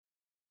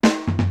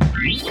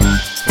This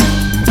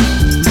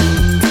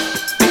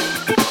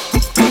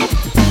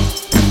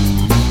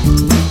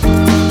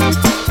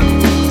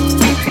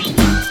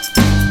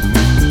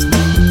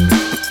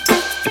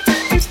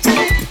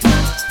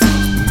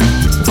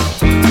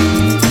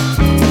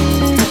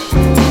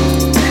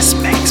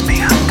makes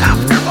me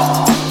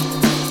uncomfortable.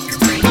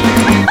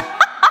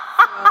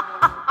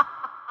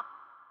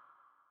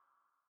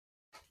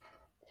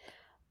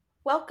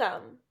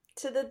 Welcome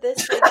to the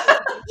This Makes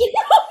Me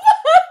podcast.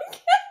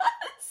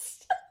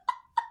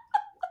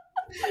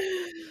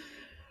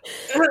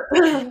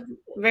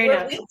 Very where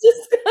nice. we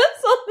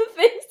discuss all the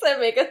things that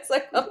make us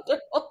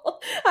uncomfortable.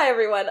 Hi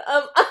everyone.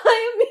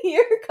 I am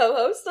your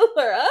co-host,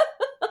 Laura.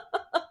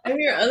 I'm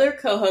your other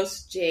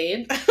co-host,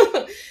 Jade.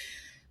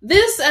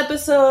 This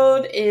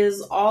episode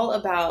is all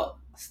about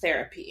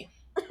therapy.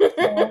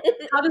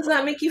 How does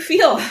that make you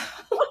feel?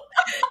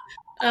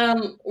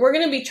 We're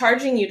going to be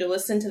charging you to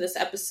listen to this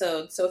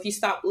episode, so if you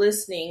stop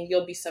listening,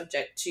 you'll be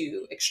subject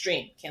to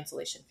extreme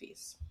cancellation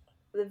fees.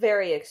 The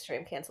very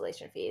extreme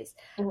cancellation fees.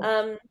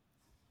 Mhm.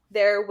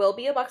 There will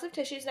be a box of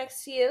tissues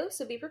next to you,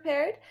 so be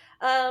prepared.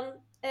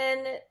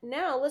 And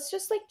now let's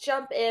just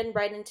jump in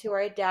right into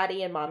our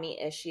daddy and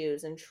mommy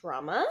issues and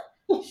trauma,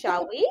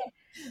 shall we?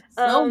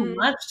 So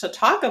much to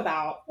talk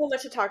about. So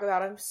much to talk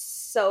about. I'm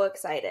so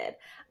excited.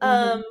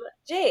 Mhm.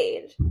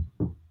 Jade,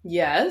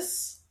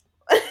 Yes.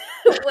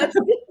 what's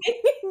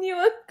making you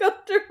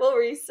uncomfortable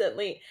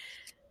recently?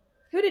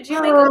 Who did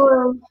you think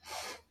of?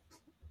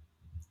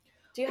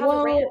 Do you have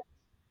a rant?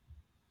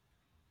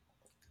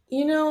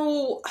 You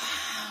know,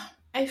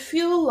 I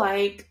feel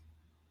like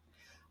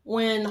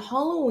when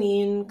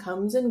Halloween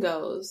comes and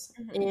goes,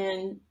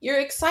 and you're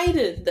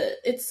excited that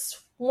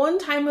it's one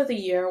time of the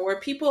year where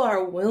people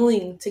are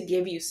willing to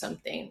give you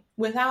something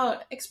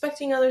without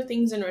expecting other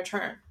things in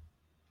return.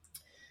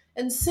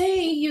 And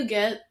say you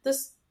get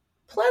this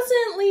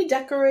pleasantly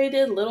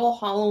decorated little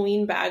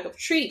Halloween bag of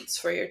treats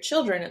for your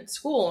children at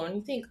school, and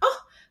you think, oh,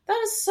 that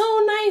is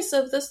so nice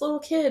of this little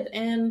kid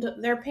and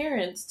their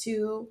parents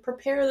to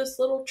prepare this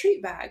little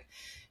treat bag.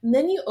 And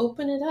then you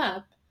open it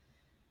up,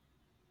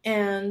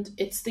 and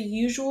it's the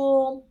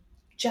usual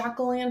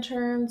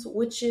jack-o'-lanterns,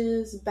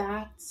 witches,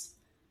 bats.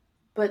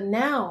 But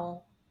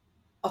now,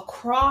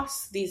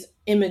 across these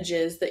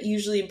images that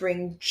usually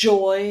bring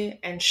joy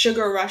and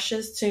sugar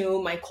rushes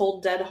to my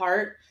cold, dead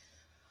heart,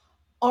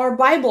 are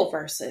Bible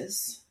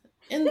verses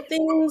and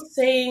things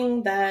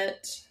saying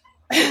that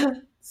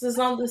this is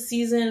not the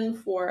season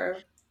for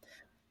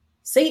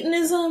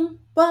Satanism,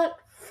 but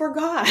for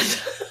God.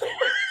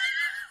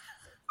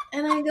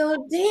 And I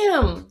go,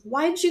 damn,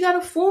 why'd you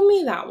gotta fool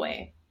me that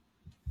way?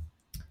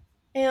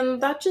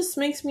 And that just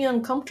makes me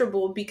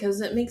uncomfortable because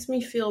it makes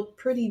me feel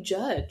pretty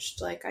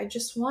judged. Like, I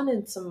just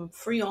wanted some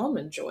free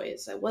almond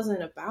joys. It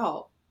wasn't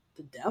about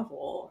the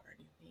devil or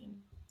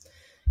anything.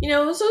 So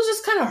it was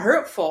just kind of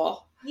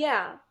hurtful.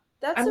 Yeah,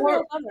 that's a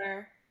real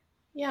bummer.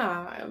 Yeah,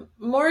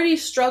 I'm already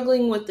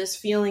struggling with this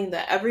feeling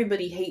that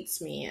everybody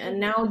hates me, and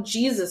now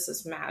Jesus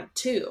is mad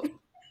too.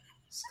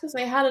 It's because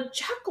I had a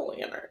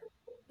jack-o'-lantern.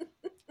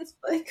 It's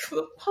like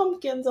the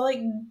pumpkins are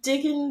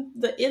digging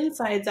the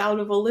insides out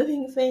of a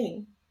living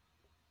thing.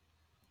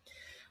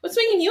 What's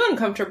making you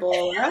uncomfortable,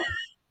 Laura?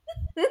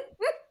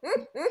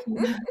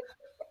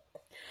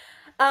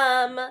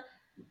 I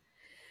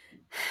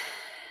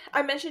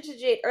mentioned to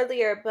Jade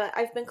earlier, but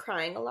I've been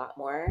crying a lot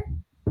more,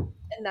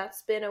 and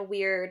that's been a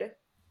weird,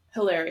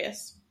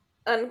 hilarious,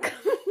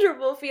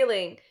 uncomfortable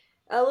feeling.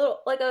 A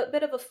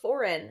bit of a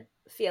foreign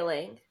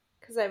feeling,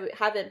 because I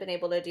haven't been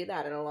able to do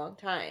that in a long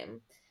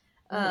time.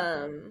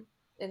 And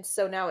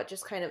so now it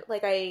just kind of,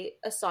 a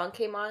song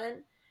came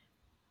on,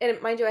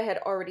 and mind you, I had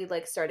already,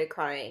 started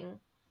crying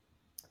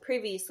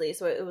previously,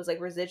 so it was,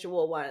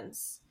 residual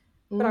ones.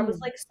 But I was,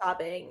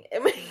 sobbing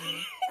in my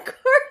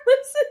car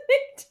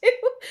listening to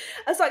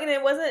a song, and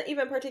it wasn't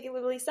even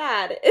particularly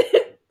sad.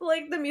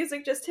 The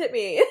music just hit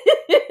me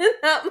in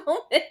that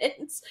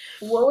moment.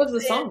 What was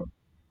the song?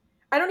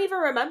 I don't even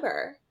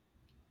remember.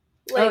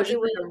 No,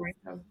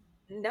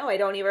 I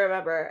don't even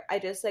remember. I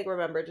just,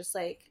 remember just,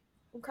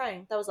 I'm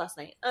crying. That was last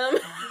night.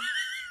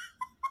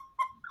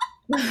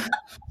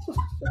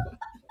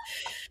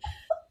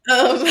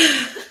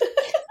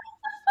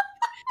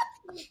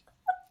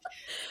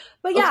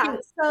 But yeah, okay.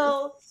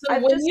 So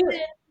I've just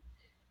been...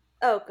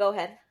 Oh, go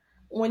ahead.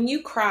 When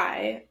you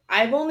cry,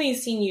 I've only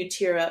seen you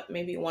tear up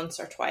maybe once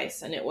or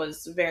twice, and it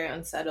was very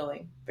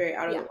unsettling, very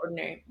out of the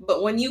ordinary.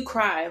 But when you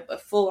cry, a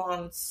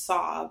full-on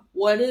sob,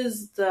 what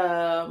is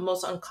the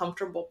most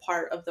uncomfortable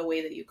part of the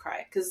way that you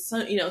cry? Because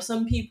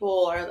some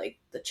people are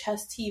the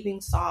chest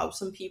heaving sob.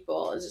 Some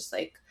people is just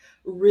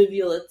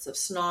rivulets of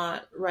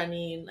snot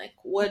running.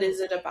 What is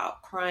it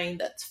about crying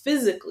that's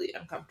physically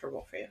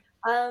uncomfortable for you?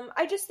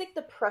 I just think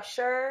the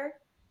pressure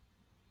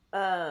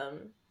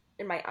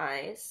in my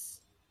eyes.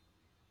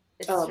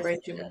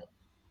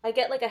 I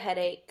get a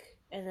headache,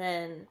 and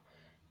then,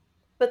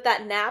 but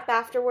that nap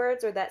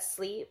afterwards or that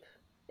sleep,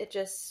 it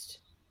just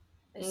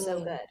is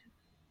so good.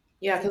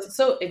 Yeah, because it's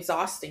so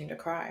exhausting to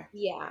cry.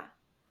 Yeah.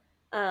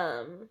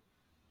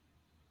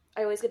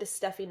 I always get a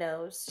stuffy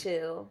nose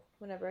too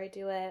whenever I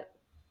do it.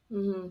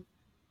 Mm-hmm.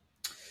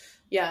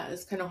 Yeah,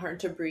 it's kind of hard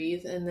to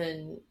breathe, and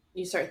then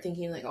you start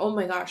thinking like, oh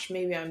my gosh,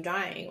 maybe I'm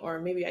dying, or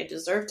maybe I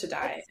deserve to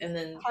die. That's And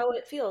then how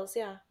it feels,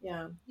 yeah.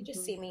 yeah, You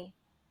just see me.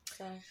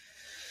 So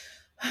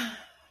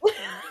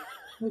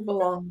we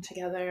belong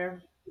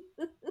together.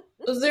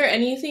 Was there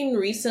anything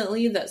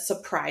recently that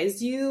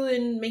surprised you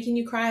in making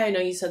you cry? I know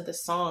you said the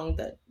song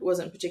that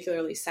wasn't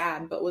particularly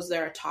sad, but was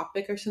there a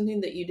topic or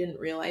something that you didn't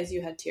realize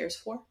you had tears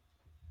for?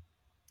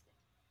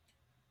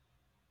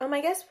 I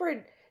guess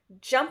we're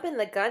jumping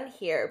the gun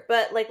here,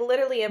 but like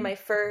literally in my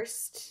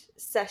first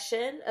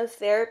session of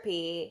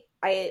therapy,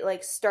 I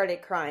like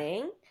started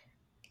crying,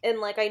 and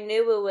like I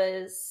knew it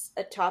was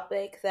a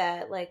topic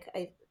that like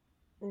I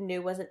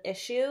knew was an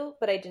issue,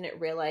 but I didn't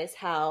realize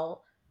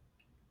how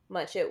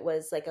much it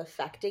was like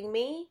affecting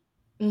me.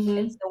 And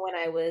Mm-hmm. so when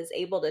I was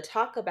able to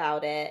talk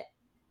about it,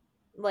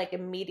 like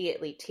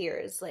immediately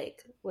tears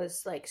like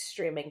was like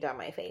streaming down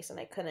my face and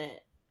I couldn't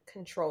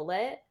control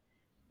it.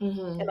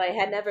 Mm-hmm. And I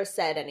had never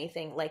said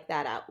anything like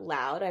that out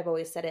loud. I've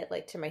always said it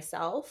like to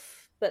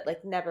myself, but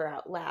like never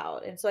out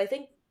loud. And so I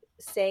think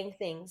saying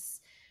things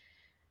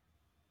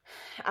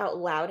out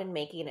loud and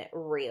making it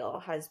real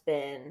has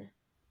been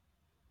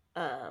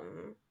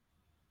um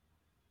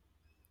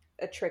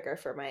a trigger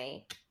for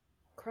my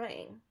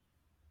crying.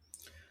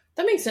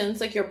 That makes sense.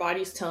 Like your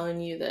body's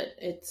telling you that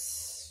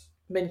it's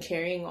been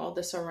carrying all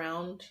this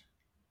around,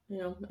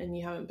 and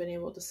you haven't been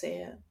able to say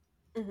it.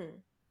 Mm-hmm.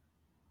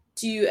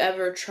 Do you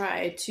ever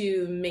try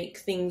to make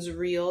things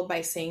real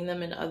by saying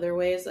them in other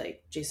ways?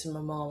 Like, Jason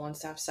Momoa wants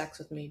to have sex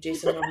with me.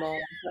 Jason Momoa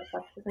wants to have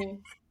sex with me.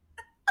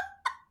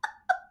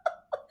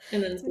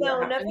 And then see No,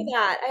 what never happens.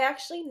 that. I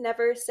actually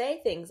never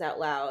say things out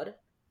loud.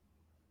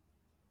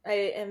 I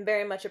am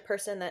very much a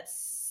person that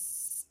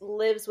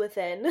lives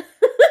within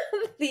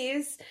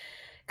these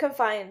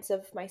confines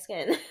of my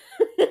skin.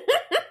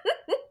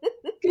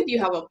 Good you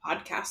have a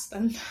podcast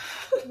then.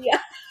 Yeah.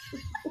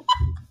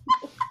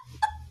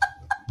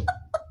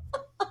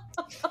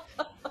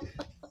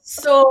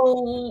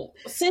 So,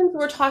 since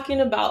we're talking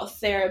about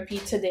therapy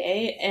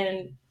today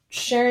and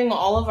sharing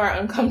all of our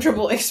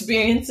uncomfortable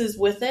experiences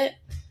with it,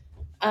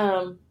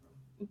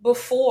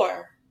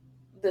 before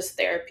this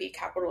therapy,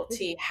 capital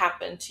T,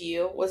 happened to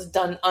you, was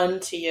done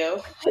unto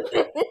you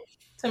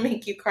to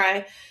make you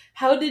cry,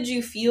 how did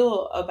you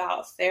feel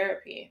about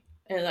therapy?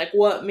 And like,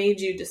 what made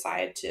you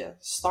decide to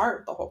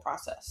start the whole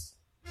process?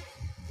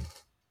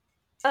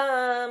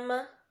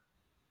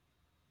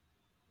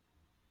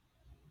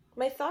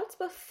 My thoughts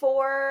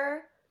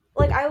before,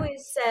 like I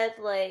always said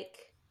like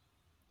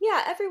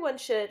yeah, everyone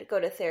should go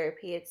to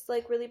therapy. It's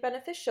like really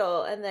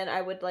beneficial. And then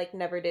I would like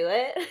never do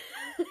it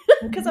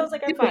because I was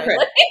like, I'm fine. Hypocrite.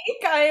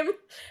 Like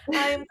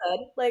I'm good.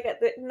 Like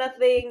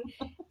nothing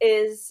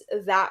is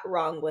that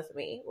wrong with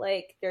me.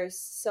 Like there's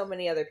so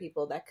many other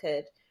people that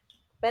could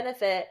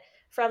benefit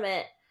from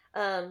it.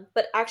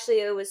 But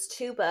actually, it was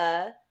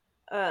Tuba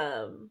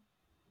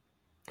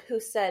who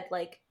said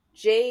like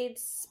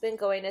Jade's been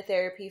going to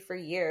therapy for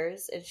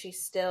years and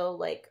she's still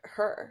like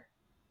her,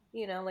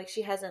 like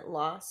she hasn't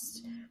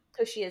lost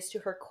who she is to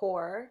her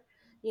core,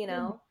 you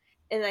know.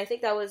 And I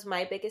think that was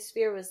my biggest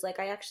fear, was like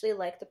I actually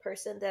like the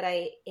person that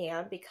I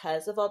am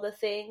because of all the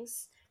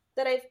things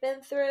that I've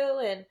been through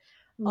and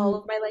all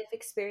of my life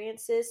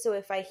experiences. So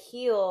if I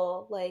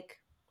heal like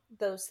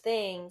those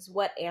things,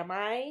 what am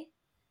I?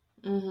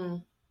 Mm-hmm.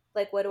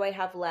 Like what do I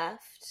have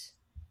left?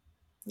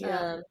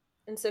 Yeah.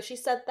 And so she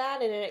said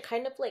that and it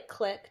kind of like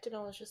clicked and I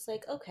was just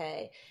like,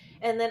 okay.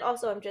 And then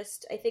also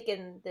I think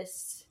in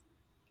this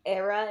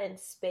era and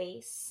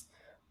space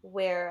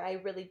where I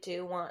really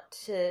do want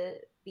to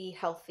be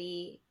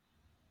healthy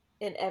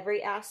in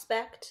every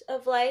aspect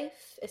of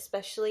life,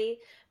 especially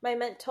my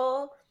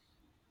mental.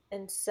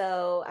 And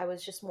so I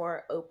was just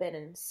more open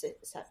and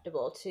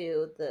susceptible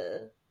to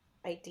the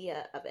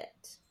idea of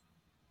it.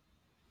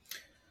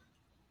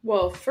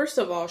 Well, first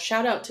of all,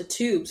 shout out to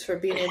Tubes for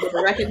being able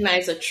to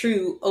recognize a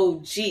true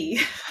OG.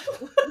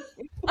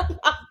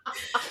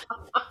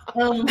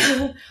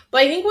 But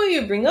I think what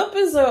you bring up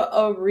is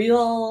a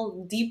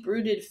real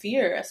deep-rooted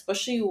fear,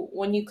 especially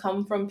when you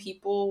come from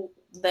people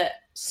that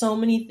so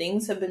many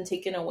things have been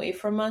taken away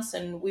from us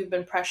and we've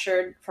been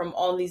pressured from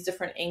all these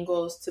different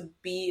angles to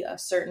be a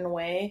certain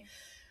way.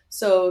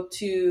 So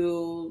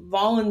to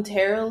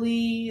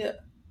voluntarily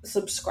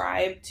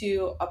subscribe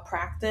to a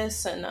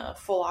practice and a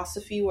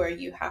philosophy where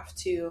you have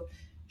to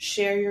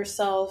share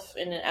yourself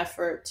in an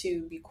effort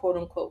to be quote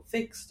unquote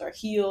fixed or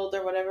healed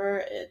or whatever,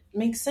 it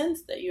makes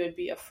sense that you would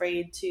be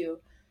afraid to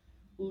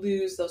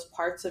lose those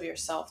parts of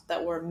yourself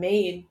that were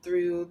made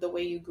through the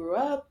way you grew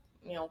up,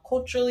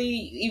 culturally,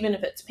 even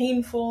if it's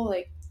painful,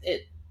 like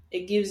it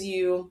gives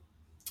you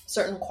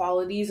certain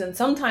qualities. And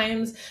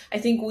sometimes I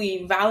think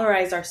we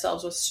valorize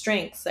ourselves with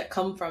strengths that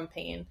come from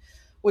pain,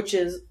 which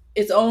is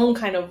its own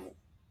kind of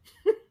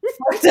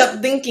fucked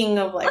up thinking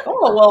of like,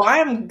 oh, well,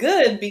 I'm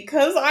good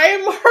because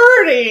I'm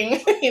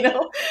hurting,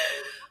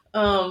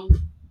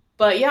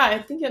 But yeah,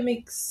 I think it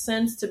makes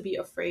sense to be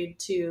afraid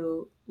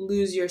to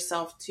lose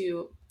yourself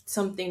to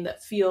something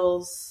that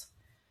feels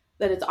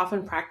that it's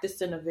often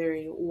practiced in a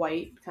very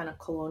white kind of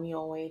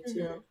colonial way too.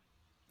 Mhm.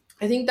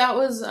 I think that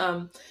was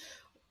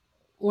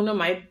one of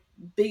my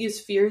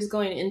biggest fears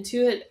going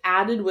into it,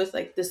 added with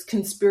like this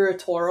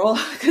conspiratorial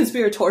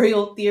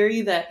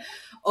theory that,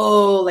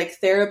 oh, like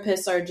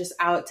therapists are just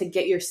out to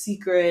get your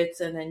secrets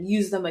and then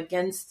use them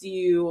against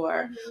you,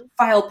 or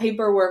file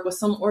paperwork with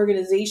some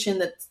organization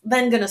that's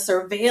then going to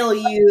surveil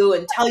you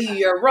and tell you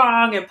you're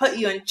wrong and put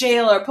you in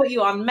jail or put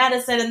you on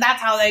medicine, and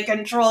that's how they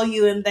control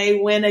you and they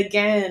win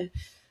again.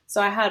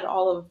 So I had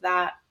all of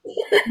that.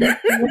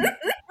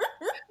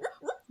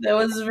 That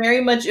was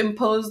very much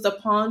imposed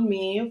upon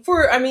me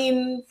for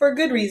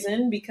good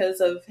reason,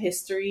 because of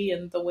history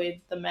and the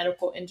way the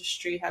medical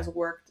industry has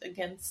worked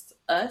against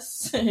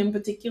us, in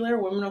particular,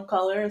 women of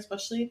color,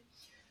 especially.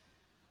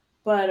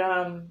 But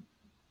I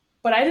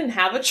didn't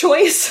have a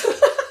choice.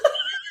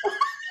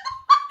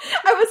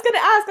 I was gonna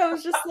ask. I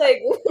was just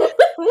like,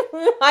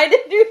 why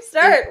did you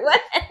start? When?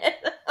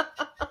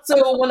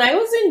 So when I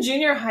was in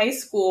junior high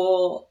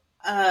school,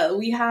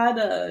 we had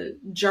a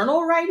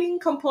journal writing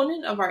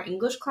component of our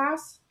English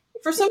class.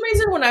 For some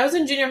reason, when I was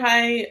in junior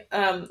high,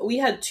 we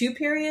had 2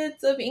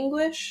 periods of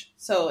English.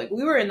 So like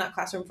we were in that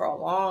classroom for a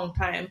long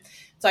time.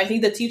 So I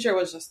think the teacher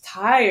was just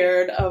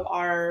tired of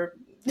our,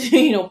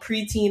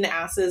 preteen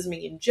asses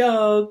making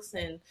jokes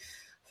and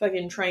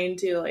fucking trying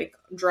to like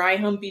dry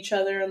hump each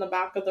other in the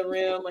back of the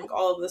room, like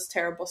all of this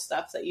terrible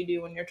stuff that you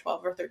do when you're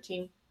 12 or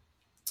 13.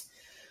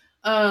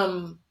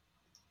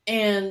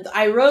 And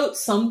I wrote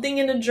something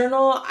in a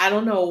journal. I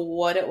don't know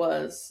what it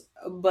was,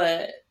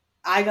 but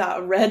I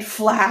got red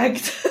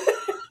flagged.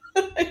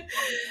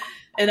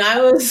 And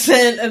I was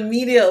sent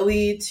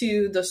immediately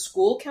to the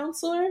school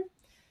counselor.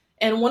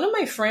 And one of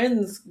my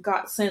friends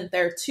got sent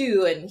there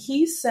too. And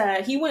he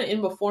said, he went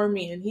in before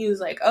me and he was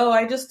like, oh,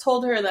 I just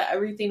told her that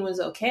everything was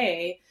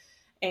okay.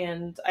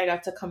 And I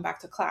got to come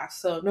back to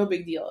class. So no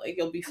big deal. Like,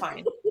 you'll be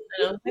fine.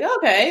 And I was like,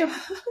 okay.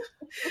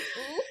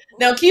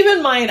 Now, keep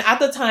in mind, at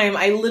the time,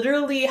 I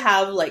literally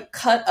have like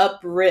cut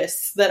up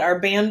wrists that are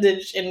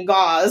bandaged in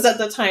gauze at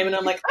the time. And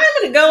I'm like,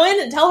 I'm going to go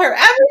in and tell her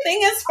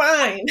everything is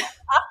fine.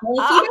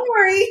 Don't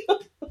worry.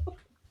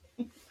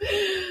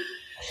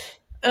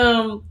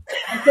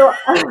 So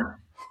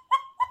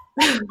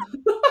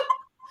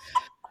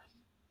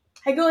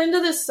I go into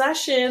this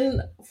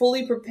session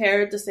fully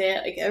prepared to say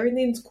like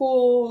everything's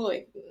cool,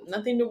 like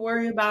nothing to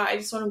worry about. I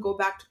just want to go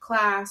back to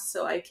class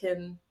so I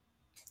can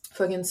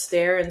fucking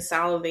stare and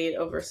salivate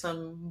over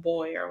some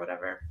boy or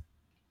whatever.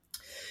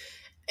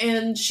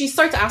 And she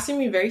starts asking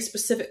me very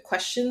specific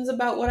questions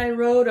about what I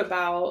wrote,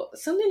 about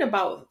something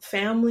about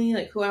family,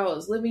 like who I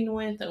was living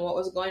with and what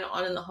was going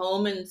on in the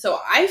home. And so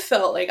I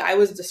felt like I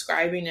was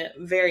describing it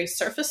very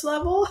surface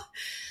level.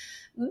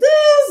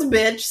 This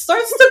bitch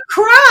starts to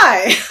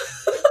cry.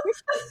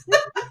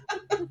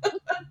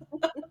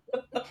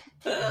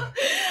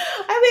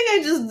 I think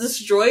I just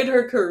destroyed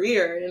her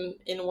career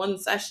in one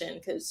session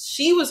because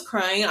she was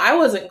crying. I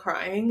wasn't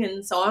crying.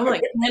 And so I'm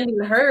like handing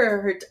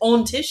her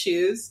own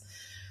tissues.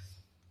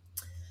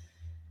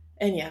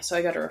 And yeah, so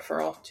I got a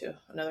referral to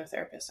another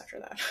therapist after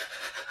that.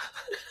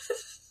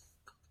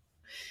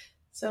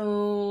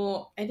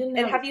 So I didn't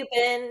And have you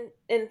been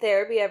in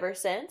therapy ever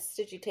since?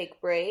 Did you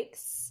take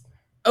breaks?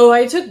 Oh,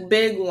 I took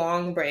big,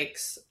 long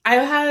breaks.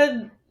 I've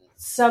had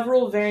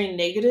several very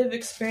negative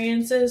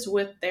experiences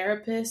with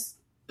therapists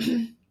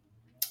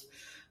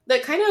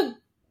that kind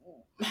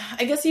of,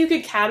 I guess you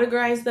could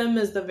categorize them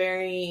as the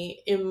very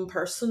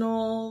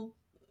impersonal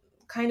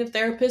kind of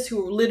therapists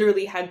who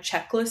literally had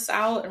checklists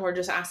out and were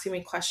just asking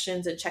me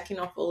questions and checking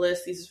off a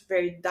list, these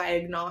very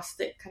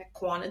diagnostic, kind of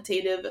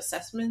quantitative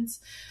assessments.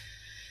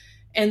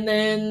 And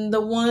then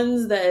the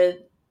ones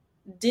that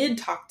did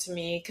talk to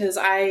me, because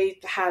I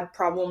had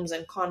problems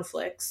and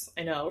conflicts.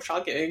 I know,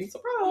 shocking,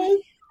 surprise.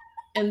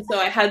 And so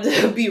I had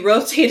to be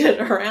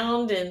rotated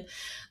around, and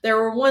there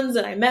were ones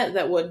that I met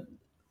that would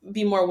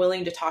be more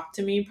willing to talk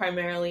to me,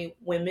 primarily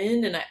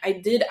women. And I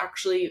did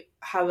actually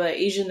have an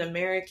Asian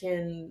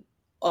American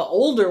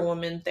older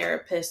woman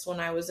therapist when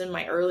I was in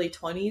my early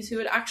 20s who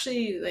would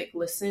actually like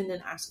listen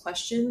and ask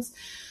questions.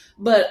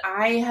 But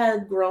I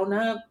had grown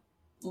up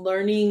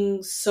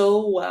learning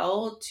so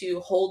well to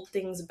hold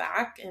things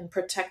back and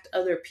protect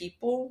other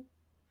people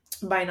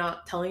by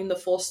not telling the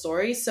full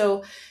story.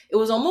 So it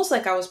was almost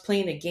like I was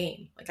playing a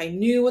game. Like I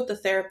knew what the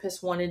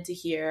therapist wanted to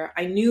hear.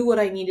 I knew what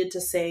I needed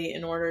to say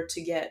in order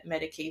to get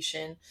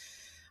medication.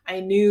 I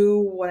knew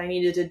what I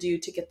needed to do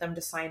to get them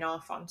to sign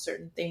off on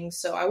certain things.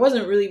 So I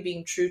wasn't really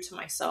being true to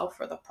myself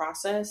or the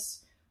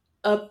process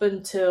up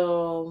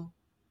until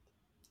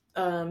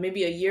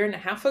maybe a year and a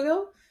half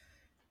ago.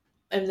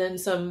 And then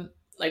some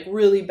like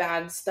really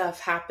bad stuff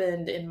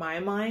happened in my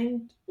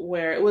mind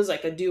where it was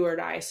like a do or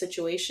die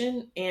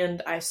situation.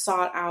 And I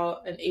sought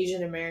out an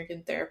Asian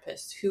American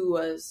therapist who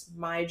was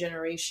my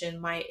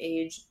generation, my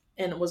age,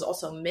 and was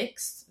also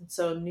mixed. And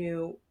so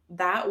knew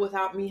that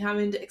without me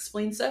having to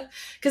explain stuff.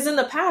 Because in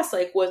the past,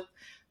 like with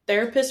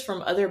therapists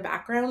from other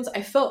backgrounds,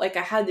 I felt like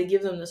I had to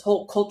give them this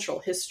whole cultural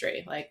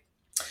history. Like,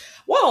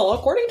 Well,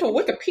 according to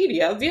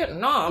Wikipedia,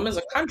 Vietnam is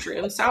a country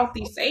in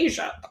Southeast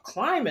Asia. The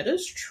climate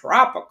is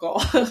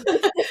tropical.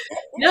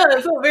 Yeah,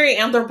 it felt very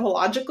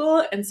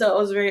anthropological. And so it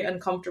was very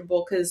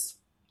uncomfortable because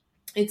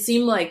it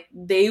seemed like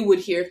they would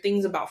hear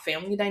things about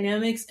family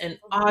dynamics and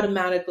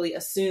automatically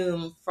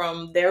assume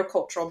from their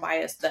cultural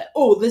bias that,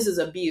 oh, this is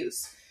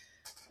abuse.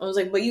 I was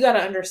like, but you got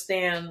to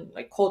understand,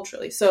 like,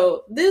 culturally.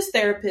 So this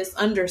therapist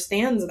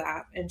understands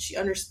that, and she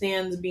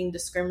understands being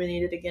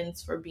discriminated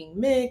against for being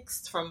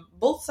mixed from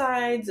both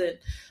sides, and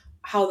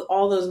how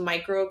all those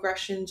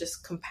microaggressions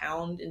just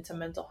compound into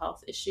mental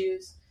health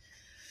issues.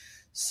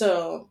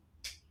 So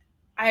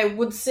I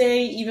would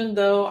say, even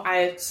though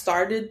I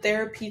started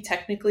therapy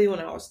technically when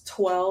I was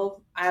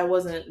 12, I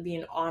wasn't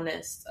being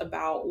honest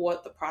about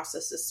what the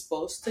process is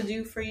supposed to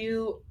do for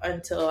you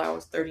until I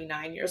was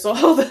 39 years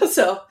old.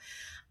 So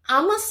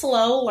I'm a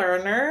slow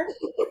learner.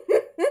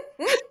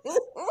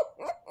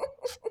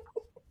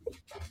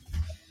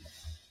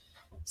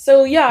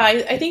 So yeah,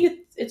 I think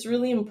it's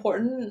really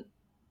important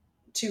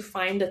to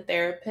find a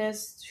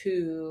therapist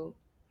who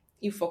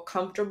you feel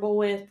comfortable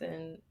with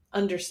and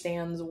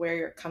understands where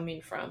you're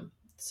coming from,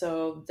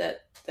 so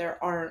that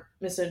there aren't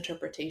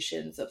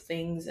misinterpretations of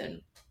things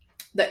and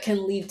that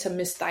can lead to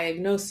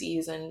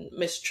misdiagnoses and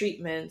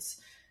mistreatments.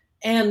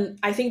 And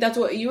I think that's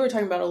what you were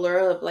talking about,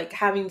 Allura, of like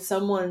having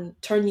someone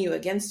turn you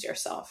against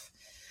yourself.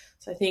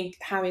 So I think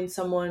having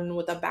someone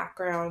with a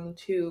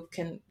background who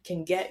can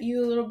get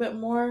you a little bit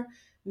more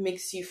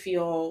makes you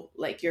feel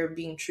like you're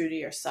being true to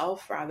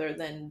yourself rather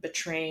than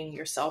betraying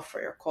yourself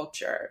for your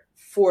culture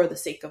for the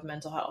sake of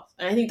mental health.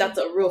 And I think that's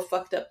a real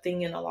fucked up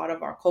thing in a lot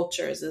of our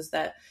cultures, is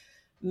that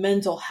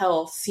mental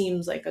health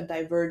seems like a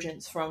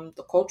divergence from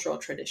the cultural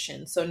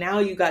tradition. So now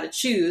you got to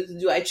choose,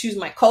 do I choose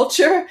my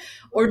culture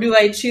or do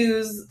I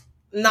choose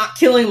not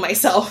killing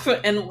myself?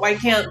 And why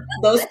can't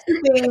those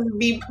two things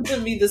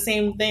be the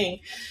same thing?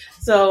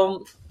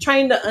 So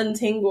trying to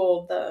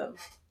untangle the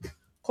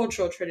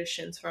cultural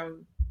traditions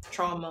from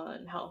trauma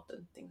and health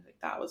and things like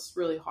that was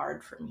really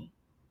hard for me.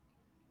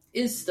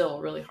 Is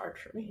still really hard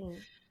for me,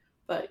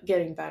 but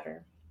getting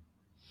better.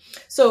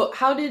 So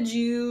how did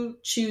you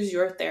choose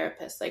your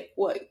therapist? Like,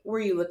 what were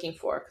you looking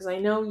for? Because I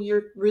know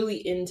you're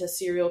really into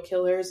serial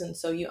killers, and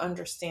so you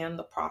understand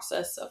the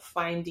process of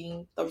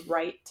finding the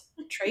right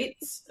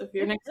traits of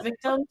your next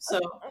victim.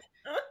 So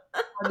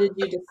how did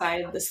you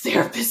decide this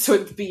therapist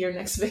would be your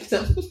next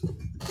victim?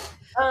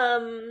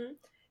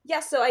 Yeah,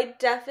 so I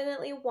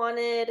definitely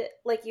wanted,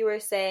 like you were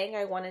saying,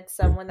 I wanted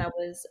someone that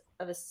was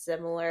of a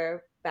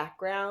similar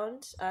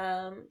background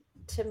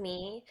to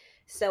me.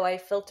 So I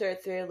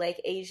filtered through like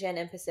Asian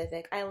and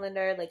Pacific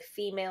Islander, like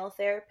female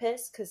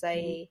therapists, because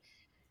I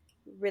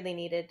really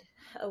needed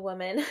a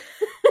woman.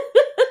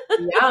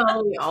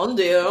 Yeah, we all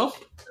do.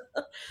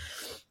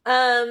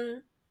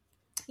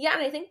 Yeah,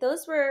 and I think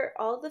those were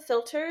all the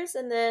filters,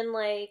 and then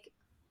like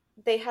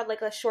they had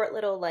like a short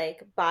little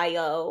like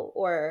bio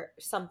or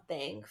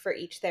something for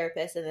each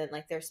therapist, and then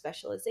like their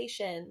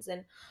specializations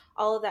and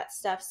all of that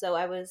stuff. So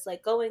I was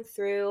like going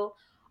through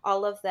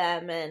all of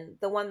them, and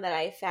the one that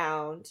I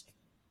found,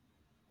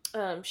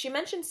 she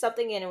mentioned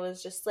something, and it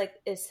was just like,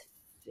 is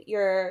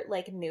you're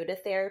like new to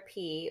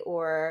therapy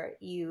or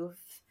you've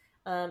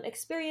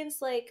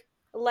experienced like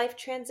life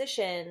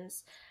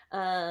transitions,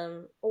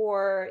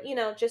 or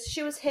just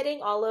she was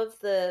hitting all of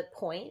the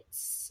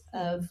points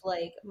of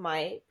like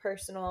my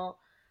personal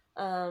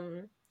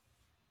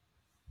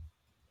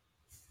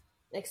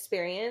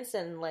experience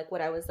and like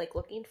what I was like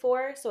looking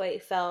for. So I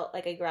felt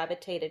like I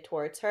gravitated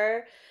towards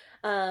her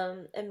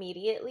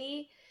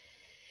immediately,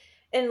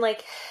 and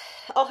like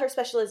all her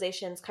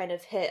specializations kind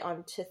of hit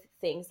onto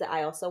things that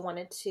I also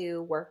wanted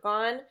to work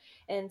on.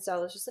 And so I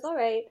was just like, all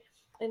right.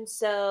 And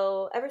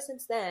so ever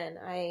since then,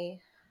 I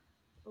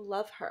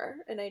love her,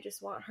 and I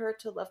just want her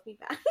to love me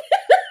back.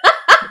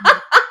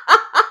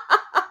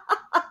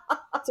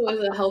 It's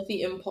always a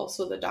healthy impulse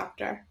with a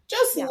doctor.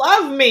 Just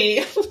love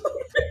me.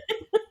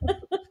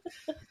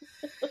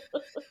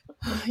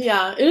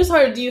 Yeah, it is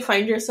hard. Do you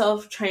find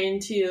yourself trying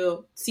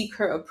to seek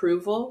her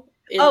approval?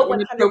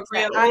 100%.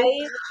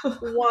 I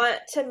want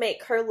to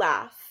make her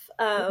laugh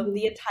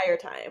the entire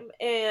time.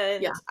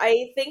 And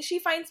I think she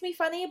finds me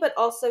funny, but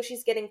also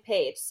she's getting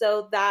paid.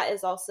 So that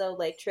is also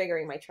like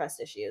triggering my trust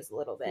issues a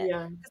little bit.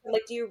 Yeah. I'm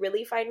like, do you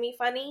really find me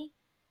funny?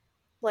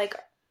 Like,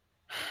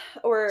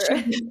 or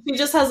she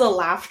just has a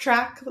laugh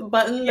track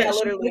button. Yeah,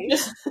 literally.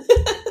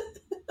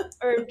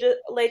 Or just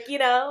like,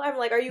 I'm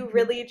like, are you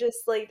really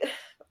just like,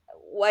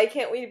 why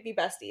can't we be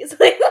besties?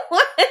 Like,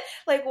 what?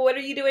 Like, what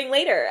are you doing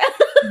later?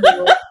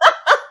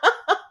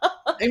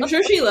 I'm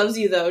sure she loves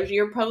you though.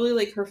 You're probably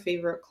like her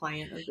favorite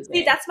client of the day.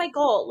 See, that's my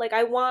goal. Like,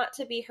 I want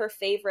to be her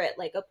favorite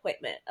like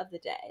appointment of the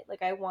day.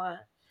 Like, I want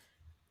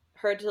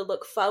her to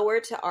look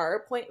forward to our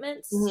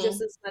appointments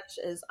just as much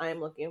as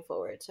I'm looking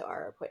forward to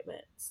our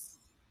appointments.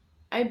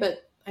 I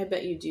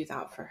bet you do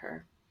that for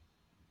her.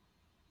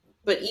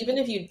 But even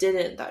if you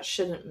didn't, that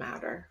shouldn't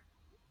matter.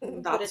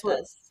 That's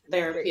what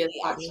therapy is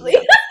actually.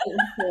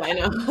 Oh, I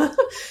know.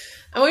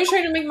 I'm always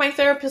trying to make my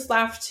therapist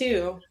laugh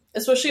too,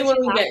 especially when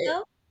we get.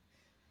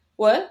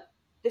 What?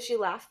 Does she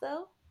laugh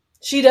though?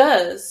 She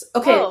does.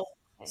 Okay. Oh.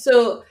 Okay.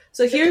 So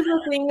here's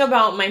the thing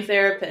about my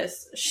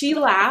therapist. She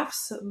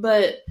laughs,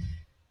 but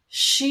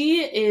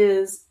she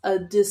is a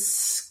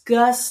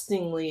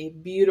disgustingly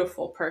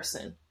beautiful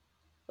person.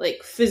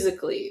 Like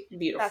physically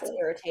beautiful. That's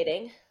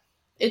irritating.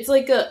 It's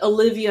like a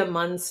Olivia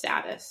Munn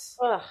status.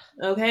 Ugh.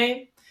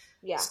 Okay?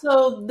 Yeah.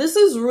 So this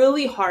is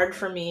really hard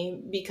for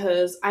me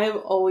because I've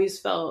always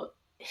felt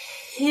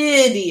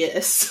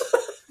hideous.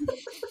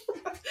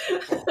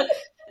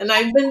 And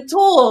I've been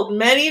told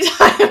many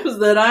times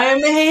that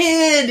I'm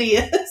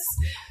hideous.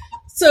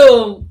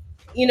 So,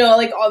 you know,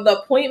 like all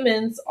the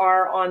appointments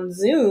are on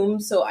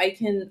Zoom, so I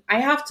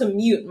have to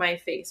mute my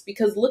face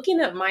because looking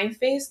at my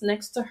face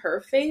next to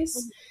her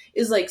face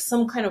is like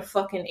some kind of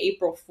fucking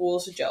April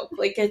Fool's joke.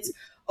 Like it's,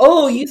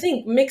 oh, you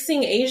think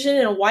mixing Asian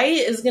and white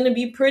is going to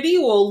be pretty?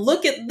 Well,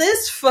 look at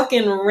this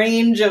fucking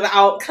range of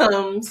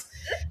outcomes.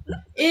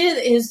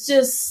 It is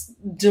just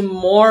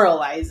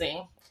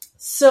demoralizing.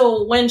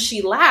 So when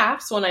she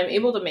laughs, when I'm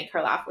able to make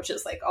her laugh, which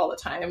is like all the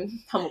time,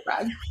 humble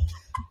brag,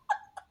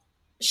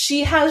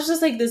 she has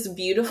just like this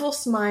beautiful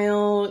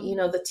smile, you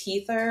know, the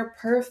teeth are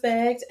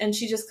perfect, and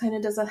she just kind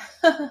of does a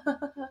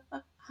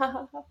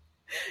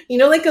you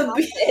know, like a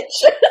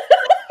bitch.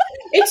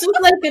 It's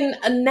just like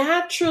a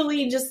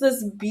naturally just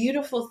this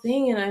beautiful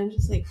thing, and I'm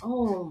just like,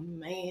 oh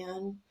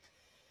man.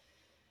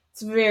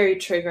 It's very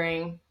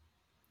triggering.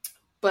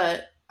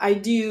 But I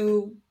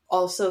do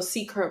also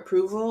seek her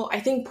approval. I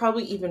think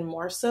probably even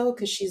more so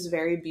because she's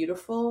very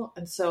beautiful.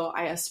 And so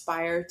I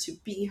aspire to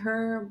be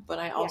her, but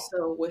I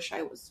also wish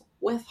I was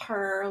with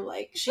her.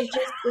 Like she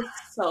just is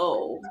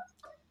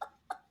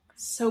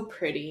so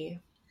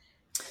pretty.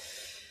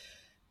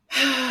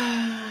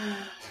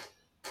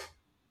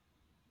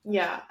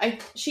 Yeah,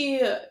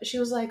 she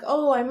was like,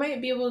 oh, I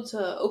might be able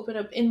to open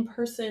up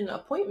in-person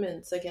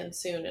appointments again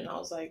soon. And I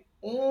was like,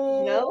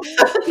 No.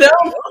 no.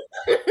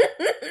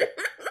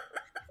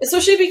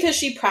 Especially because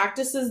she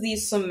practices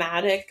these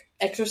somatic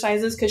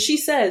exercises. Because she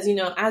says, you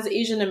know, as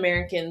Asian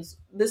Americans,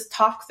 this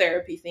talk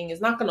therapy thing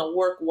is not going to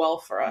work well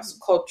for us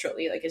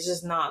culturally. Like, it's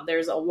just not.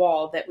 There's a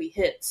wall that we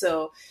hit.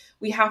 So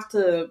we have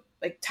to,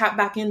 like, tap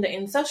back into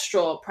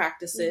ancestral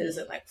practices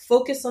and, like,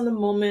 focus on the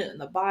moment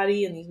and the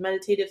body and these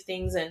meditative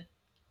things. And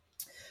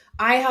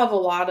I have a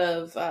lot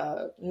of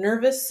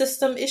nervous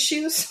system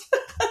issues,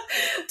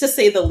 to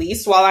say the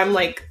least, while I'm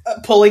like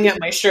pulling at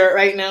my shirt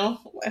right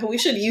now. We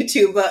should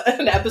YouTube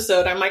an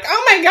episode. I'm like,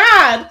 oh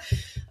my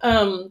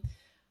God.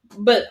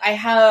 But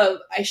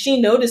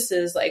she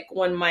notices like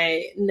when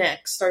my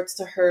neck starts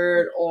to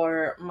hurt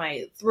or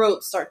my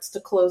throat starts to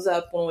close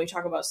up when we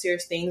talk about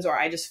serious things, or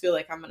I just feel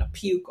like I'm going to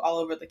puke all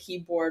over the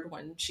keyboard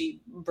when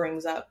she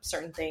brings up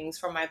certain things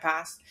from my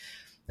past.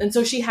 And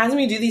so she has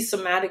me do these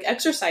somatic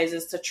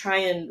exercises to try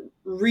and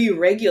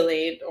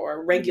re-regulate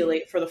or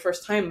regulate for the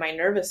first time my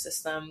nervous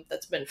system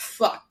that's been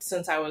fucked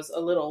since I was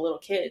a little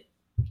kid.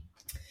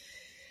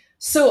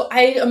 So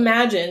I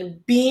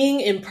imagine being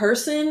in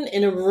person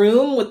in a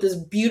room with this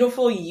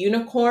beautiful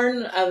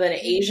unicorn of an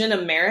Asian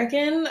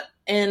American,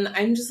 and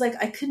I'm just like,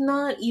 I could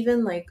not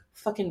even like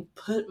fucking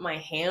put my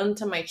hand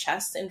to my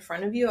chest in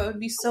front of you. I would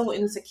be so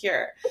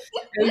insecure.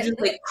 I would just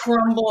like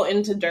crumble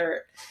into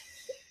dirt.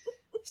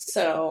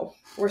 So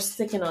we're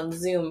sticking on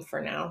Zoom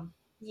for now.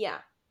 Yeah.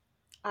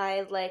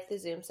 I like the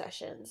Zoom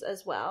sessions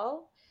as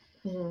well.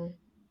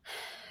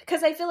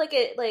 Because I feel like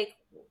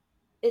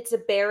it's a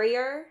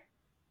barrier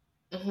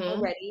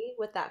already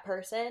with that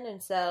person.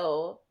 And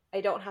so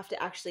I don't have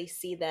to actually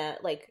see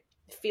that, like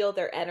feel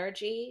their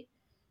energy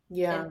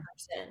in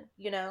person,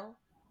 you know?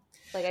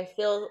 Like I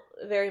feel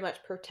very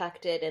much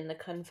protected in the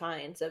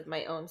confines of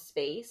my own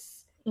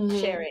space,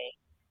 sharing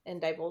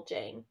and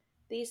divulging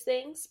these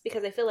things,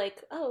 because I feel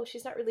like, oh,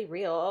 she's not really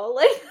real.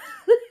 Like,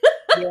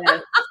 yeah,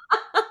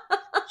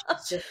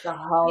 it's just a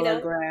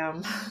hologram.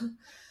 You know?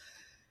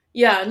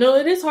 Yeah, no,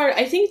 it is hard.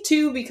 I think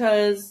too,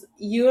 because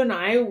you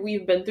and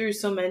we've been through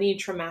so many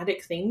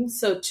traumatic things.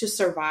 So to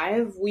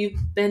survive, we've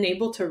been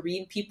able to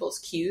read people's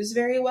cues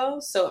very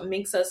well. So it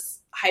makes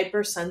us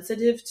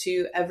hypersensitive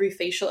to every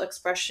facial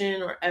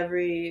expression or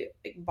every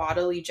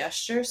bodily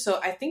gesture. So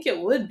I think it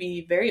would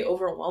be very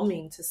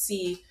overwhelming to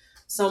see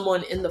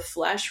someone in the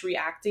flesh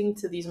reacting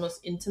to these most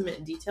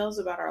intimate details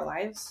about our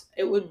lives.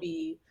 It would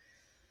be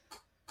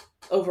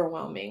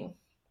overwhelming.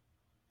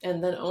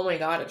 And then, oh my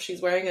God, if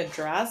she's wearing a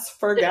dress,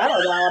 forget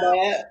about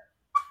it.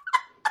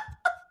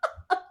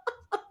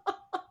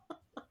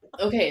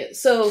 Okay,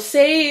 so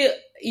say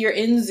you're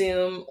in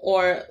Zoom,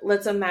 or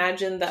let's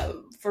imagine that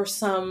for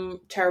some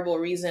terrible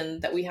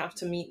reason that we have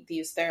to meet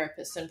these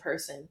therapists in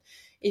person.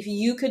 If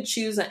you could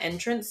choose an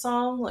entrance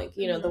song, like,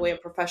 you know, the way a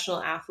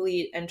professional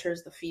athlete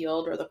enters the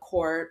field or the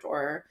court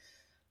or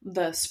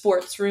the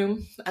sports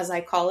room, as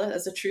I call it,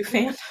 as a true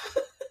fan,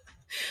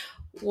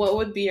 what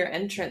would be your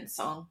entrance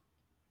song?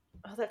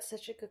 Oh, that's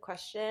such a good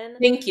question.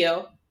 Thank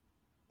you.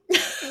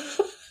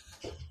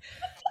 See,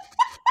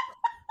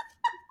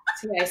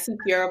 I seek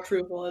your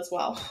approval as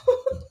well.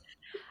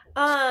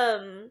 I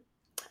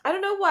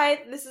don't know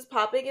why this is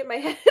popping in my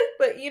head,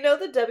 but you know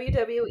the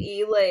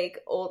WWE like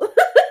old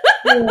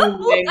Oh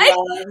my Like,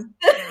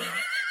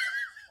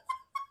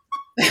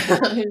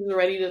 god. He's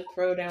ready to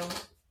throw down.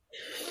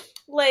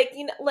 like,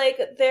 you know, like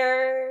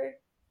they're,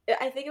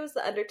 I think it was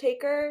the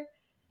Undertaker,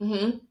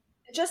 Mm-hmm.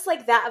 just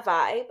like that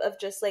vibe of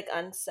just like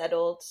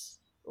unsettled,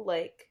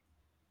 like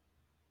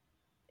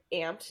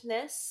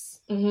ampedness.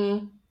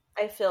 Mm-hmm.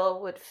 I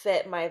feel would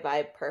fit my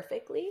vibe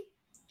perfectly.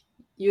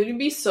 You'd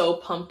be so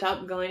pumped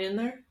up going in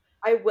there.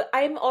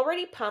 I'm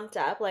already pumped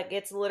up. Like,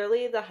 it's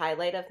literally the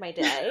highlight of my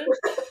day.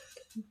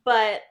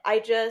 But I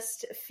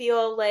just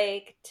feel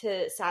like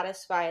to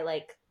satisfy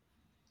like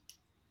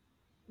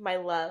my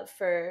love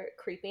for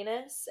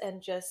creepiness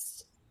and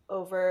just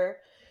over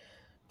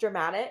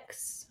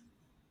dramatics,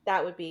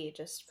 that would be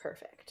just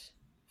perfect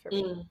for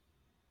me.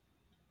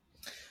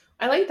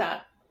 I like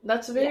that.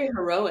 That's very Yeah.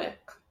 heroic,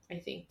 I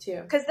think,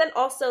 too. Because then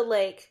also,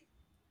 like,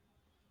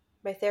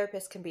 my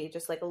therapist can be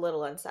just like a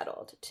little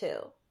unsettled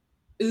too.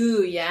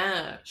 Ooh,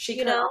 yeah. She You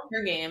can know? up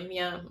her game,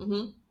 yeah.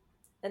 Mm-hmm.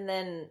 And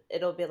then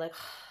it'll be like,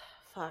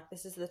 fuck,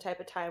 this is the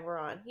type of time we're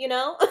on, you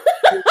know?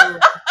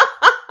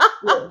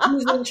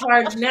 Who's in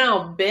charge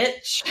now,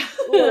 bitch?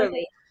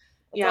 Literally.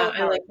 That's Yeah, all the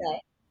power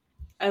play.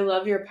 I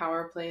love your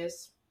power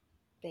plays.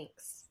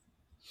 Thanks.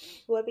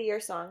 What would be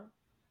your song?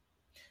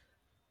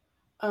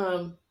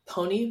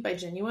 Pony by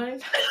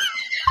Genuine.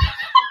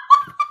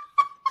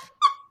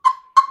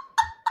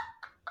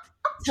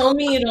 Tell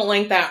me you don't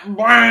like that.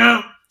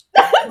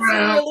 That's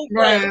really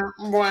good.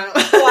 Wow,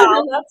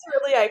 that's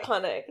really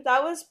iconic.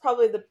 That was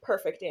probably the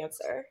perfect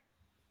answer.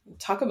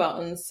 Talk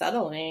about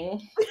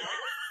unsettling.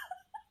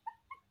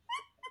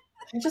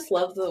 I just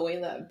love the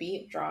way that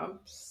beat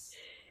drops.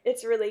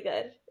 It's really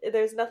good.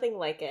 There's nothing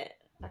like it,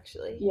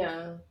 actually.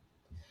 Yeah.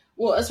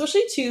 Well,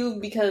 especially too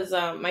because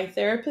my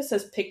therapist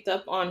has picked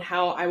up on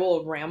how I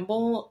will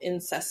ramble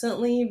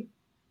incessantly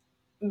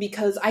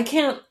because I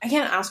can't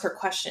ask her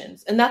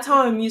questions, and that's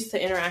how I'm used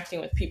to interacting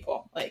with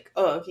people. Like,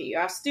 oh, okay, you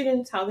ask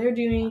students how they're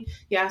doing,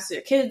 you ask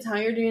your kids how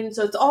you're doing,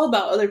 so it's all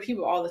about other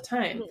people all the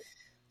time. Mm-hmm.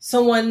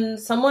 So when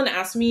someone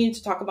asks me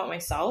to talk about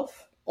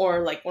myself,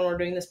 or like when we're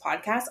doing this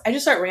podcast, I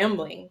just start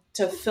rambling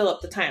to fill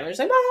up the time. I'm just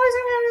like,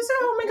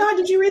 oh my god,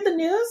 did you read the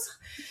news?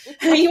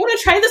 You want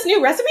to try this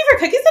new recipe for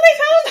cookies that I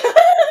found?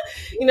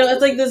 You know,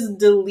 it's like this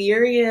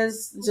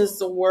delirious,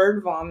 just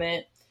word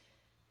vomit.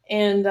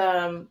 And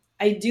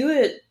I do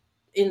it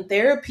in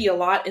therapy a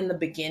lot in the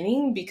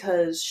beginning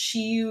because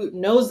she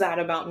knows that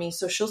about me.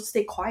 So she'll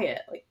stay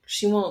quiet. Like,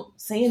 she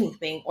won't say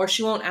anything or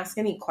she won't ask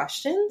any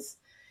questions.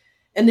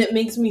 And it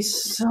makes me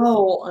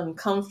so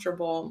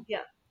uncomfortable. Yeah.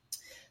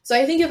 So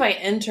I think if I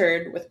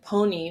entered with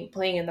Pony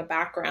playing in the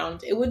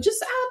background, it would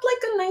just add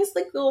like a nice,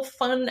 like little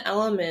fun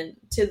element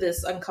to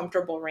this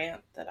uncomfortable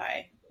rant that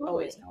I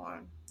always go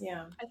on.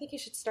 Yeah. I think you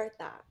should start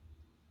that.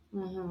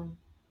 Mm-hmm.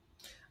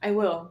 I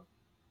will.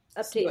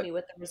 Update me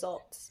with the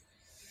results.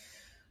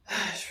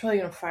 She's probably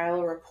going to file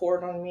a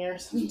report on me or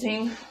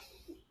something.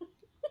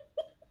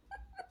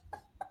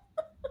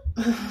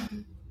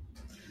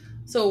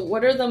 So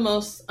what are the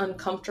most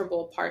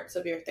uncomfortable parts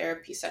of your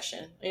therapy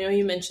session? I know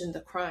you mentioned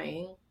the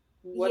crying.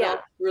 What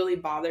else really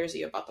bothers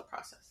you about the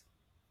process?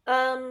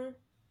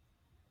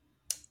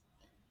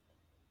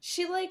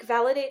 She like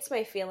validates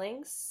my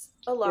feelings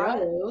a lot.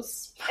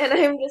 Gross. And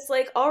I'm just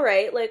like, all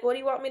right, like, what do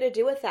you want me to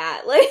do with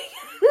that? Like,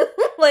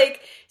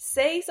 like,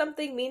 say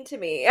something mean to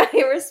me. I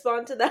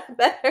respond to that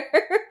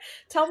better.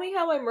 Tell me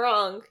how I'm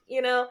wrong,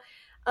 you know?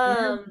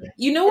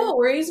 You know what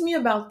worries me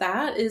about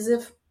that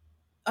is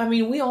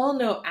we all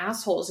know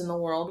assholes in the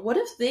world. What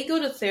if they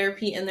go to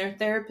therapy and their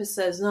therapist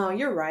says, no,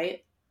 you're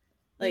right.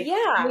 Like, the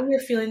way you're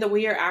feeling, the way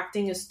you're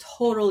acting is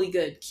totally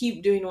good.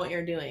 Keep doing what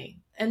you're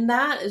doing. And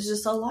that is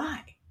just a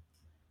lie.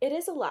 It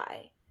is a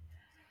lie.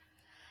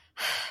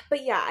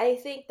 But yeah, I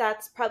think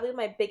that's probably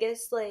my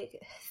biggest,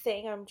 like,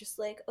 thing. I'm just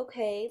like,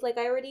 okay, like,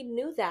 I already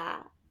knew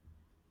that.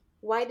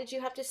 Why did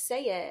you have to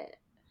say it?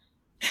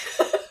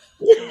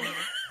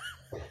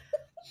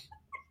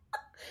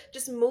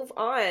 Just move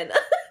on.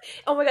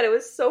 Oh my god, it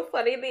was so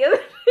funny the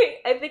other day.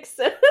 I think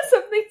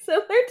something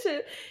similar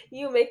to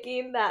you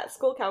making that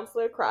school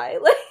counselor cry.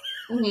 Like,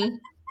 mm-hmm.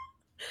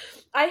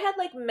 I had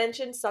like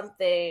mentioned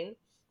something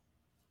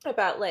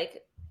about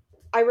like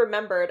I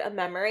remembered a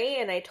memory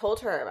and I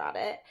told her about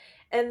it.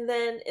 And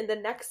then in the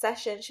next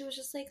session, she was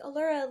just like,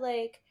 Allura,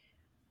 like,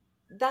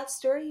 that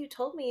story you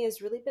told me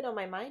has really been on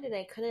my mind and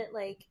I couldn't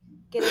like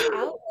get it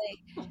out.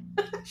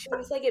 Like, she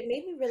was like, it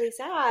made me really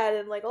sad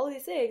and like all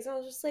these things. And I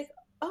was just like,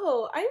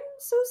 oh, I'm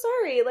so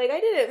sorry. Like, I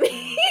didn't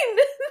mean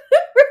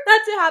for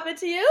that to happen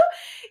to you.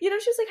 You know,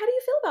 she was like, how do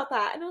you feel about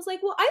that? And I was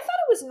like, well, I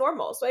thought it was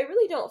normal. So I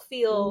really don't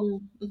feel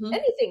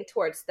anything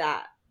towards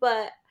that.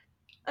 But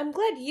I'm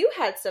glad you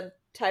had some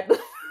type of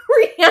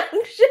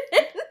reaction.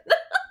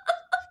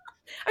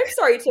 I'm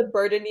sorry to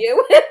burden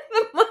you with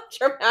the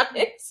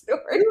traumatic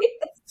stories.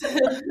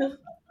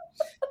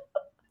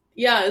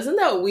 Yeah, isn't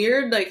that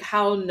weird? Like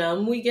how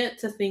numb we get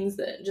to things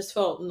that just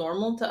felt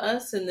normal to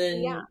us, and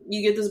then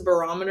you get this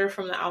barometer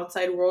from the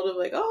outside world of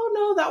like, oh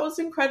no, that was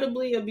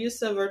incredibly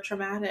abusive or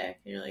traumatic,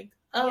 and you're like,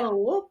 oh,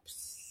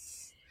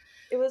 whoops.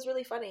 It was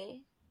really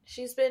funny.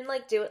 She's been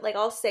like doing like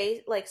I'll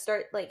say like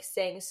start like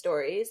saying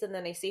stories and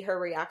then I see her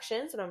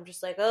reactions and I'm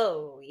just like,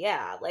 oh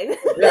yeah, like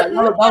Yeah, that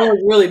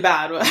was really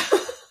bad.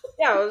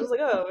 yeah, I was just like,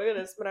 oh my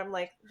goodness, but I'm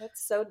like,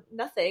 that's so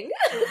nothing.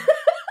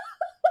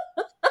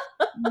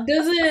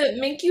 Does it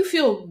make you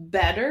feel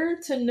better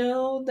to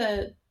know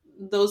that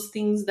those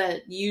things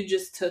that you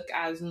just took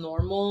as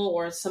normal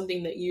or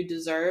something that you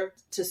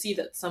deserved, to see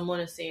that someone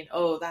is saying,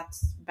 oh,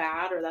 that's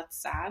bad or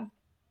that's sad?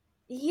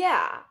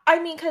 Yeah,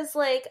 I mean, because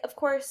like, of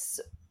course,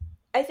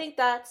 I think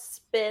that's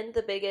been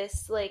the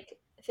biggest like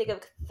thing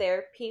of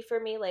therapy for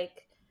me,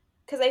 like,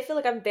 because I feel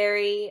like I'm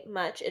very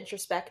much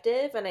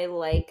introspective and I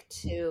like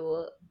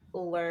to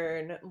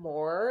learn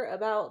more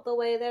about the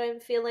way that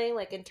I'm feeling,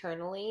 like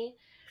internally.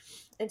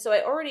 And so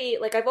I've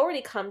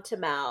already come to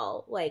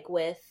Mal like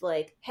with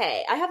like,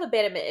 hey, I have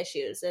abandonment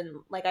issues and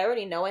like I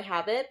already know I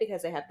have it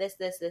because I have this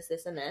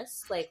and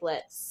this. Like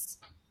let's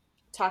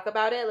talk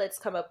about it. Let's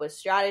come up with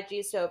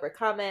strategies to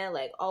overcome it,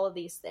 like all of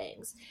these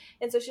things.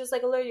 And so she was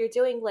like, Allure, you're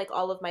doing like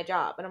all of my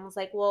job. And I was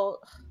like, well,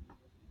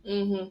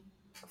 Mm-hmm.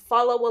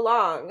 follow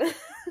along.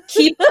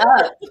 Keep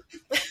up.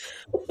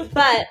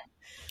 But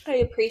I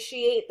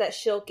appreciate that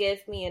she'll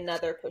give me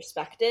another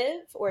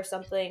perspective or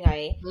something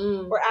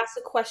or ask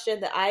a question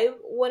that I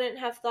wouldn't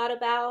have thought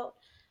about,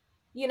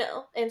 you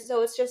know? And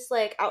so it's just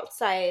like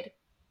outside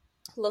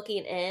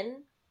looking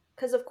in.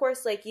 Because, of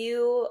course, like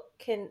you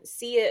can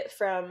see it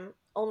from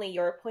only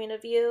your point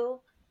of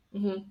view,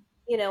 Mm-hmm.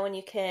 you know, and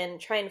you can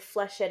try and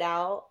flesh it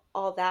out,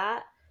 all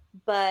that.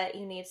 But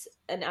you need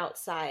an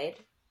outside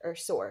or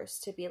source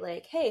to be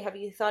like, hey, have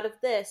you thought of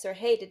this? Or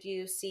hey, did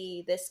you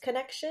see this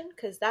connection?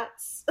 Because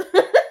that's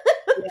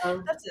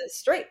Yeah. that's a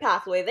straight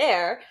pathway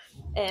there.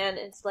 And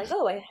it's like,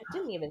 oh, I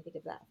didn't even think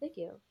of that. Thank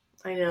you.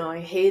 I know, I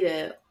hate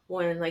it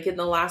when, like, in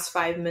the last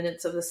 5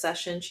 minutes of the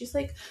session, she's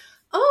like,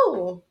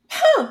 oh,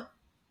 huh,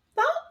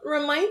 that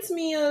reminds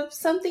me of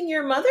something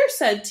your mother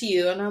said to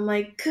you. And I'm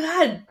like,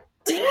 God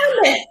damn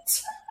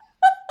it.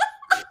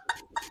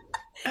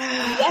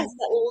 Yes,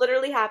 that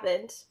literally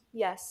happened.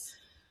 Yes.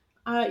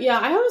 Yeah,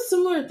 I have a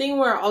similar thing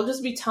where I'll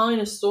just be telling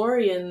a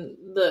story and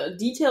the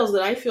details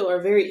that I feel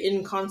are very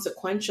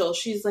inconsequential.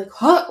 She's like,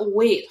 huh,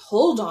 wait,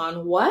 hold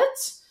on,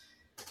 what?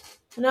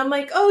 And I'm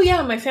like, oh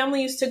yeah, my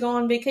family used to go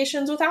on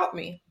vacations without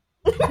me.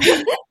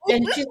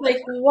 And she's like,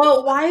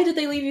 well, why did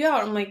they leave you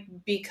out? I'm like,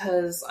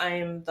 because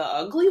I'm the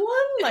ugly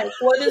one? Like,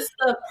 what is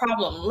the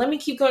problem? Let me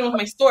keep going with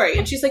my story.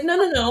 And she's like,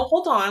 no,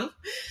 hold on.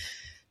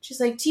 She's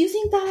like, do you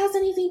think that has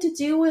anything to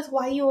do with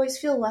why you always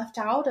feel left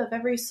out of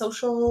every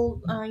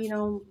social,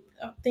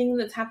 thing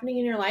that's happening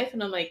in your life?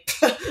 And I'm like,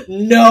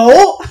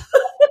 no.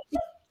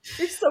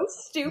 You're so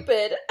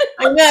stupid.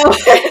 I know.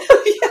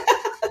 Yeah.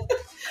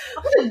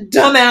 What a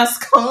dumbass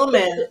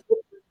comment.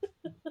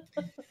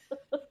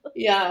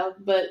 Yeah,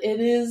 but it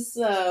is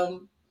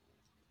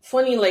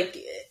funny, like,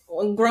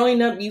 when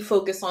growing up, you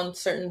focus on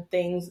certain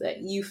things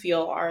that you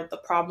feel are the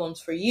problems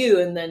for you,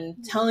 and then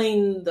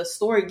telling the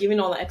story, giving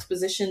all the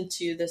exposition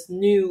to this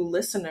new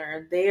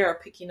listener, they are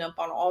picking up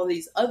on all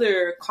these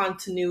other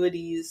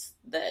continuities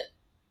that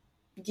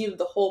give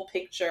the whole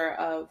picture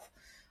of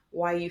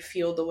why you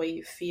feel the way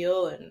you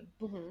feel. And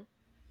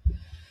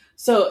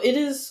so it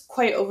is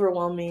quite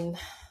overwhelming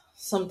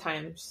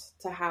sometimes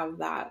to have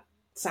that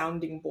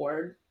sounding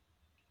board.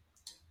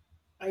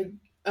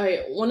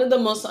 One of the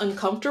most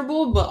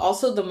uncomfortable but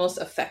also the most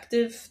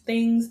effective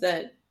things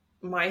that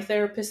my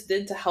therapist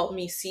did to help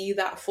me see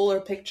that fuller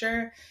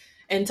picture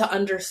and to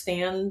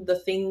understand the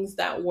things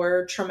that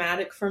were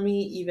traumatic for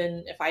me,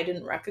 even if I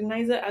didn't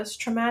recognize it as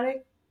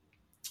traumatic.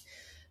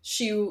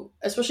 She,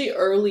 especially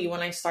early when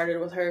I started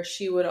with her,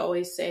 she would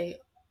always say,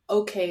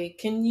 okay,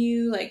 can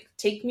you like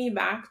take me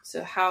back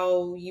to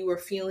how you were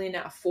feeling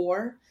at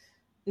 4?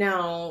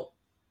 Now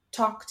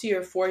talk to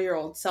your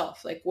 4-year-old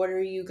self. Like, what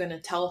are you going to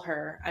tell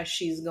her as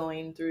she's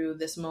going through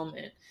this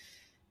moment?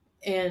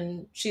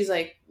 And she's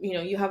like,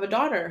 you have a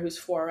daughter who's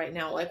 4 right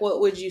now. Like, what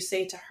would you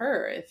say to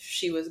her if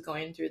she was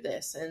going through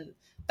this? And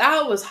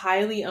that was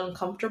highly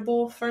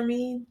uncomfortable for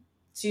me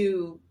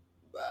to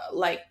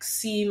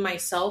see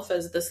myself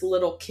as this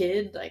little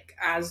kid, like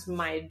as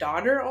my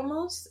daughter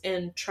almost,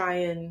 and try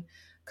and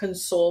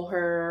console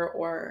her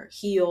or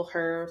heal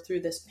her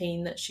through this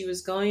pain that she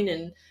was going.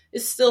 And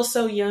is still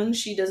so young,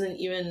 she doesn't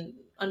even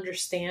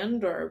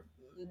understand or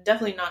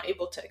definitely not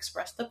able to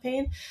express the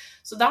pain.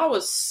 So that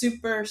was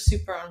super,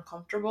 super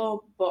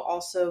uncomfortable, but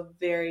also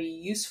very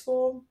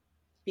useful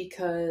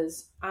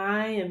because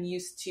I am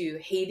used to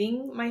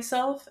hating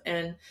myself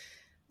and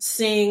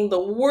saying the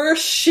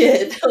worst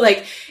shit.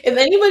 Like, if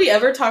anybody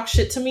ever talks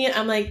shit to me,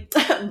 I'm like,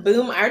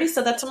 boom, I already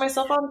said that to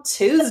myself on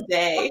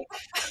Tuesday.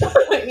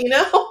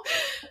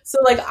 So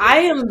like,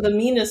 I am the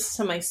meanest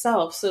to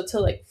myself. So to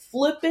like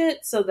flip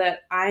it so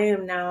that I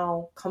am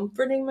now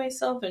comforting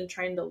myself and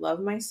trying to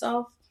love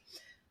myself,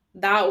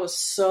 that was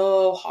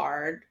so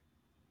hard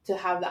to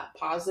have that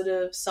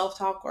positive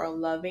self-talk or a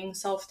loving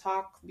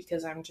self-talk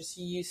because I'm just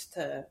used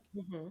to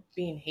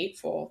being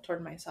hateful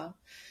toward myself.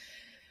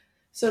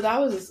 So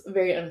that was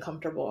very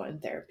uncomfortable in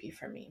therapy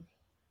for me.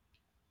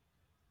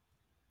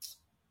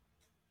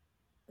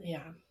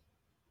 Yeah.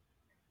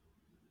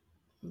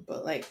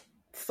 But like,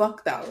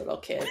 fuck that little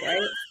kid,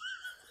 right?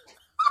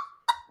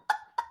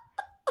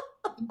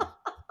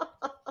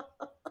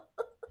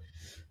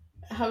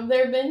 Have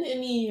there been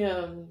any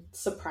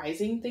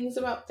surprising things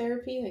about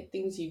therapy, like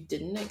things you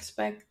didn't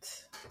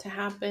expect to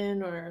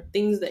happen, or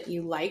things that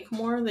you like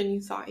more than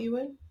you thought you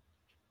would?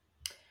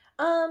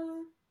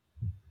 Um,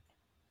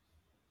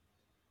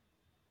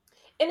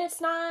 and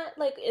it's not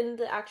like in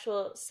the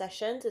actual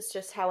sessions, it's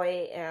just how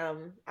I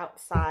am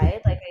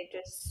outside. Like I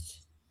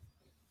just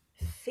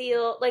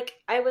feel like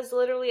I was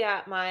literally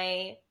at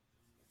my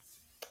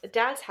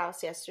dad's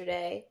house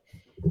yesterday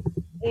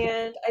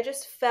and I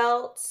just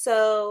felt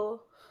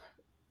so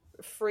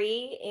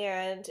free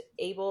and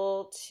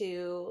able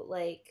to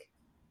like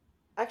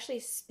actually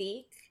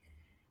speak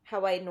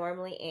how I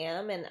normally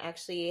am and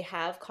actually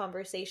have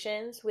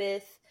conversations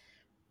with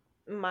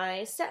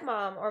my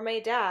stepmom or my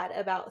dad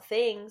about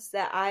things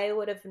that I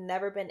would have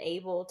never been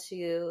able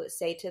to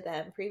say to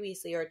them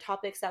previously, or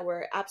topics that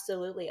were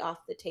absolutely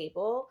off the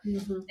table.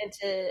 Mm-hmm. And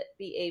to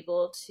be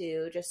able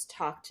to just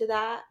talk to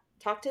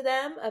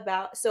them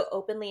about so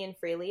openly and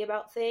freely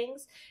about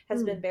things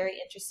has been very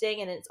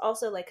interesting. And it's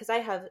also like, because I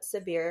have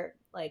severe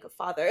like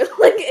father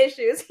like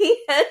issues,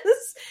 he has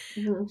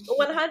Mm-hmm.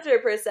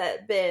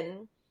 100%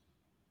 been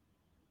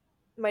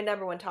my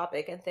number one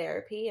topic in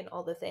therapy and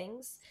all the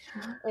things.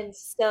 And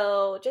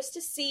so just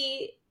to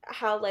see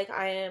how like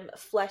I am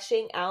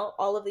fleshing out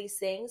all of these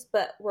things,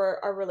 but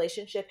where our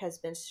relationship has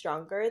been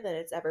stronger than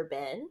it's ever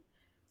been,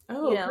 you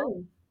Oh, know?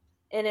 good.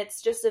 And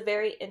it's just a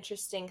very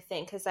interesting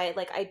thing because I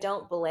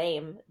don't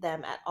blame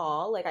them at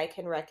all. Like I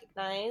can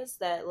recognize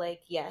that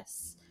like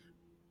yes,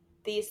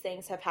 these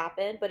things have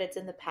happened, but it's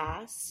in the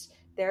past.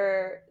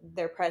 They're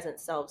their present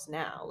selves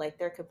now. Like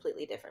they're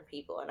completely different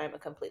people and I'm a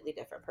completely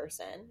different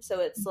person.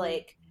 So it's Mm-hmm.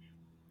 like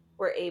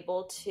we're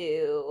able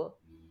to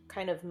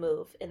kind of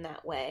move in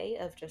that way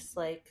of just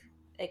like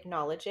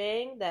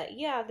acknowledging that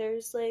yeah,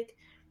 there's like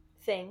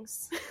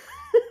things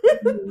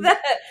Mm-hmm.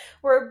 that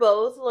we're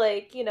both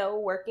like,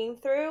 working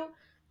through,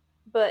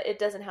 but it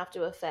doesn't have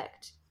to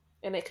affect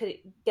and it could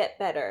get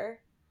better,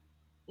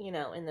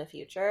 in the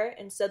future.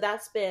 And so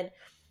that's been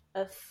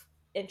a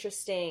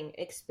interesting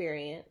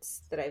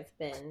experience that I've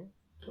been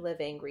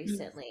living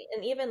recently.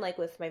 And even like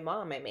with my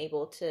mom, I'm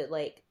able to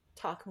like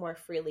talk more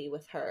freely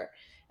with her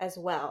as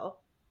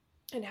well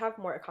and have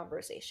more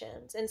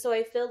conversations. And so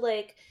I feel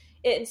like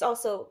it's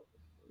also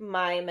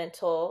my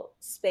mental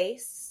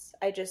space.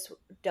 I just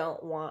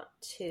don't want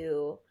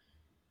to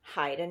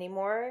hide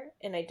anymore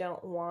and I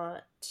don't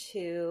want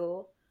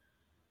to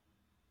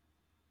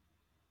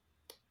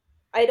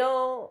I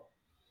don't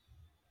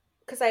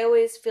because I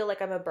always feel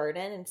like I'm a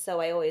burden. And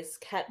so I always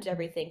kept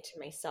everything to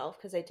myself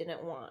because I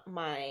didn't want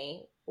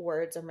my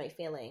words or my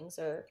feelings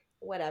or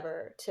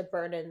whatever to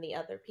burden the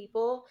other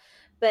people.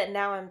 But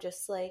now I'm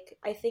just like,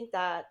 I think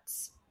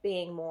that's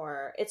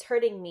it's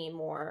hurting me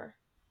more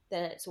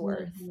than it's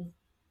worth Mm-hmm.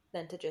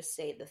 than to just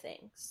say the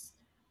things.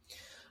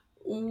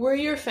 Were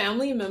your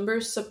family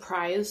members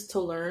surprised to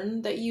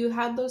learn that you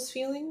had those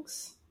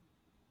feelings?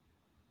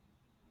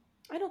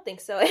 I don't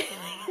think so.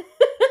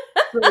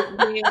 Like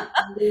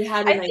they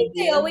had I an think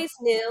they idea. always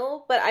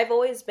knew, but I've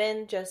always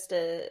been just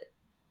a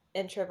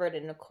introvert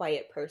and a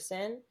quiet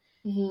person.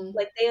 Mm-hmm.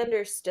 Like they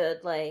understood,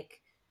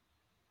 like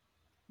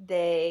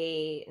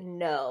they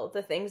know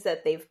the things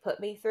that they've put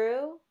me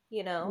through,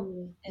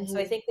 and so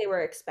I Mm-hmm. think they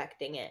were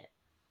expecting it.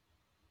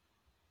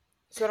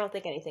 So I don't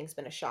think anything's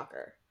been a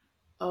shocker.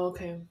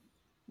 Okay.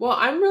 Well,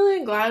 I'm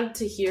really glad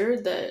to hear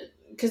that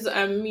because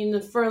I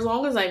mean, for as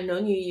long as I've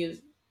known you,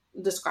 you've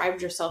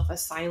described yourself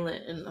as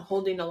silent and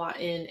holding a lot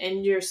in,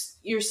 and you're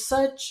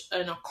such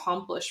an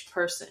accomplished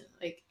person.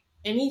 Like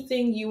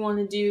anything you want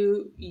to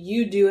do,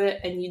 you do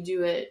it, and you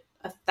do it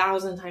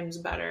 1,000 times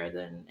better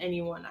than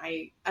anyone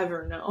I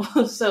ever know.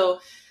 So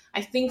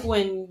I think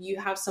when you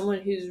have someone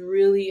who's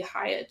really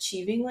high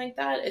achieving like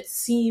that, it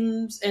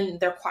seems, and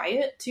they're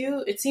quiet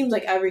too, it seems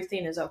like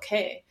everything is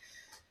okay.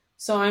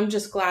 So I'm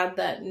just glad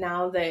that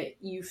now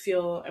that you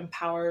feel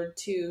empowered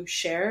to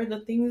share the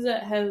things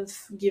that have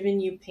given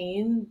you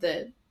pain,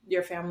 that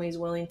your family is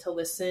willing to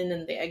listen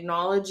and they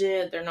acknowledge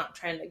it. They're not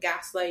trying to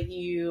gaslight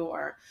you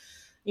or,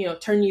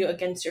 turn you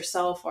against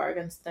yourself or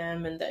against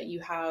them, and that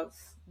you have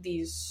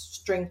these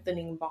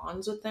strengthening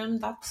bonds with them.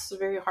 That's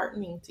very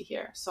heartening to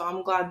hear. So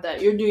I'm glad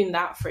that you're doing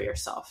that for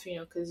yourself,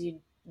 because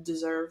you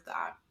deserve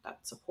that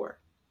support.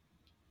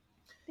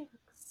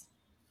 Thanks.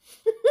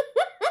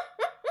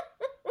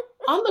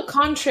 On the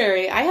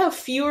contrary, I have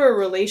fewer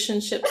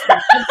relationships than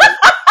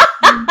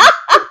ever.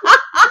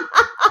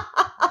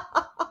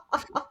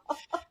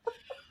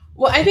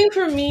 Well, I think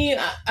for me,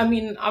 I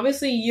mean,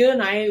 obviously, you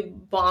and I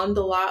bond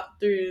a lot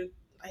through,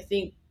 I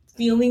think,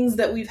 feelings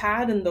that we've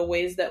had and the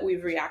ways that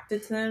we've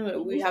reacted to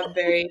them. We have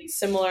very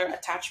similar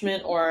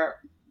attachment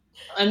or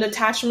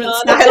unattachment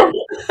style.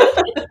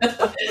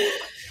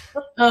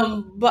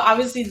 But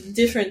obviously,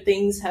 different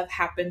things have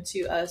happened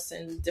to us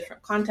in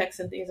different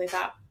contexts and things like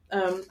that.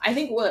 I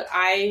think what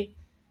I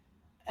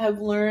have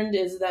learned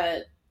is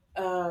that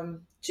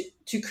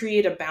to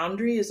create a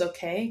boundary is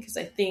okay, because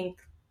I think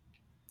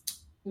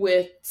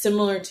with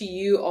similar to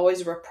you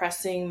always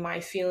repressing my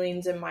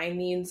feelings and my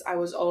needs, I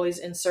was always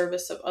in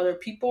service of other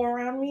people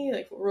around me,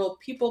 like a real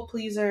people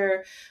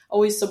pleaser,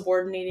 always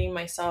subordinating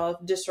myself,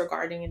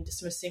 disregarding and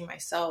dismissing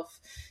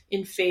myself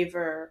in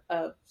favor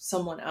of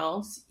someone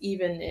else,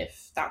 even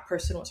if that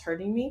person was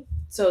hurting me.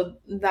 So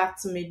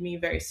that's made me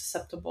very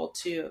susceptible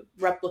to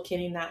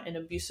replicating that in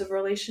abusive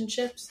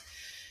relationships,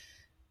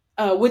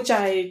 which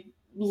I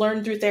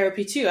learned through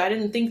therapy too. I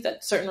didn't think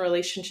that certain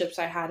relationships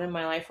I had in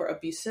my life were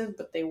abusive,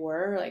 but they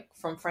were, like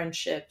from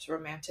friendships,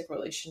 romantic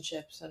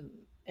relationships,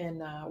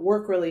 and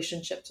work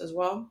relationships as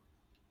well.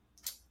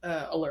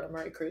 Alert, I'm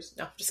already cruise.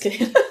 No, just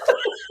kidding.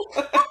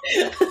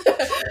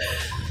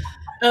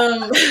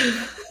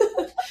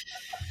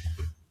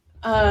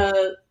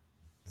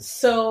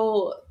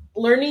 So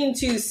learning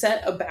to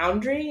set a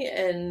boundary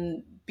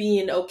and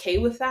being okay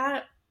with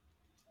that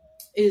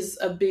is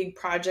a big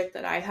project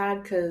that I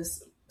had,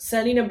 because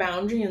setting a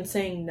boundary and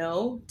saying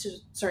no to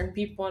certain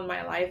people in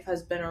my life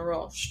has been a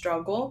real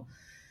struggle,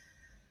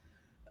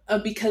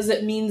 because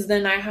it means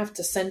then I have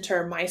to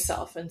center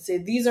myself and say,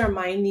 these are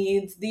my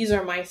needs, these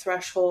are my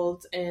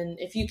thresholds, and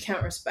if you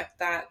can't respect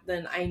that,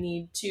 then I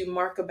need to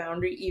mark a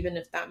boundary, even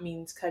if that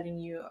means cutting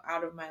you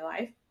out of my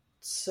life.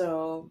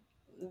 So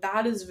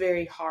that is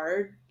very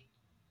hard,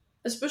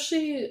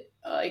 especially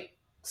like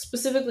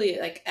specifically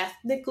like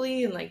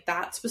ethnically, and like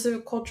that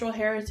specific cultural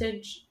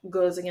heritage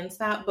goes against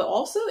that, but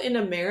also in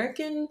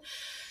American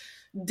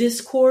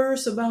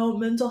discourse about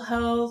mental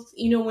health,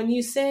 when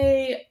you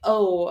say,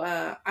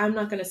 I'm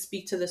not going to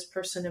speak to this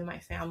person in my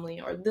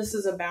family, or this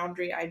is a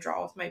boundary I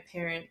draw with my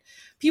parent,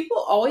 people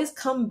always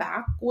come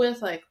back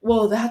with like,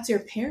 well, that's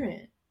your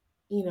parent,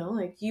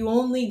 like you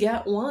only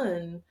get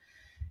one.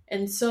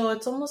 And so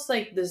it's almost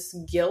like this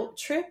guilt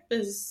trip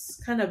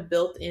is kind of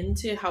built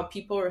into how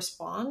people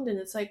respond. And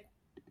it's like,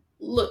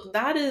 look,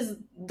 that is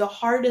the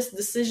hardest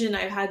decision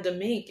I've had to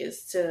make,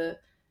 is to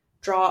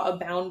draw a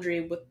boundary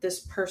with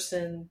this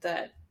person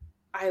that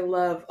I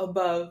love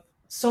above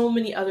so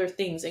many other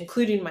things,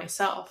 including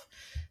myself.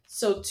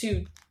 So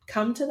to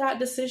come to that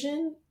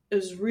decision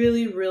is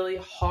really, really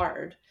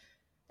hard.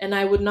 And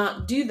I would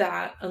not do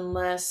that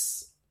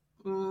unless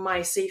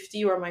my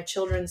safety or my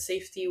children's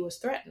safety was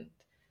threatened.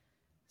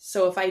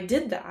 So if I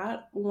did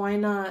that, why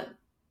not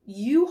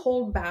you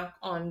hold back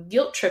on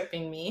guilt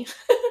tripping me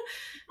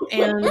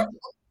and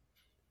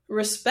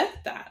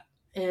respect that?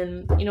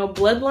 And,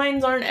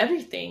 bloodlines aren't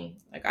everything.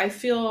 Like, I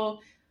feel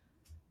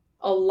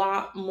a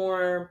lot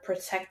more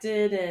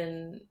protected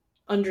and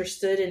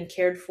understood and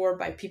cared for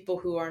by people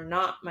who are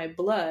not my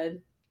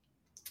blood.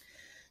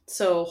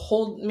 So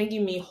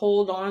making me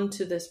hold on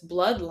to this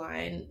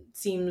bloodline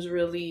seems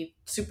really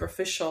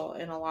superficial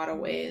in a lot of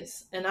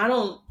ways. And I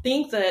don't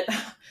think that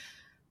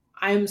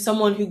I'm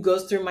someone who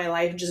goes through my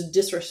life just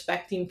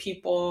disrespecting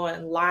people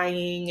and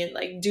lying and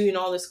like doing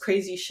all this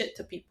crazy shit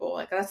to people.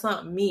 Like, that's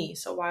not me.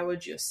 So why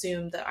would you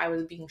assume that I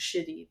was being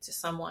shitty to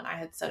someone I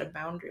had set a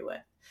boundary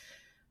with?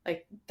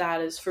 Like,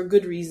 that is for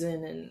good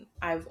reason, and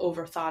I've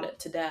overthought it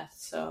to death.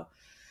 So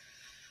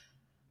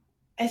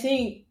I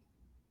think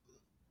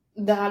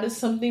that is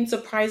something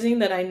surprising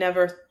that I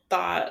never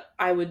thought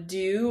I would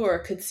do or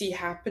could see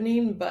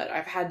happening, but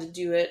I've had to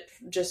do it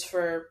just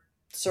for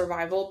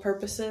survival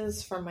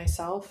purposes for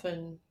myself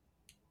and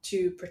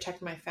to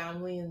protect my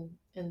family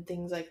and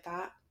things like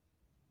that.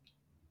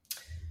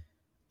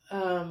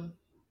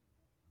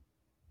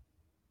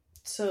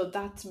 So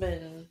that's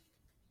been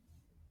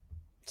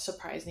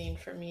surprising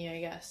for me, I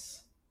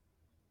guess.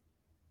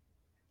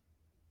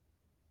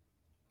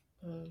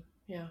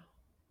 Yeah.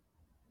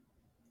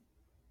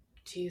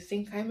 Do you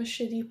think I'm a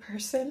shitty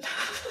person?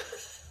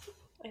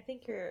 I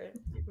think you're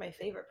my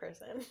favorite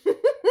person.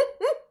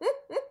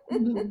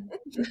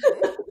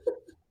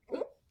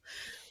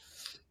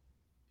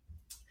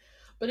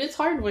 But it's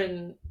hard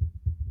when,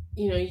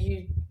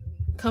 you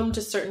come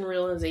to certain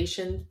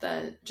realizations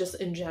that just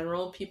in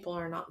general people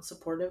are not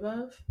supportive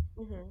of.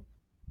 Mm-hmm.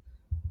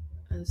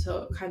 And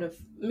so it kind of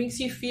makes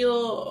you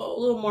feel a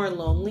little more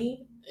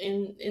lonely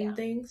in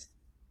things.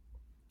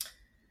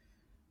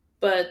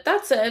 But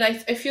that said,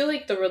 I feel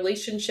like the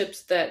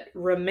relationships that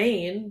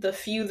remain, the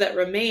few that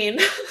remain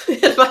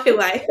in my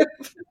life,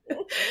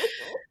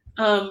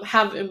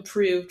 have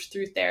improved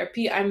through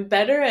therapy. I'm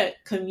better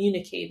at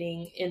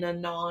communicating in a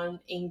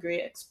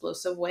non-angry,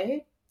 explosive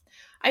way.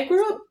 I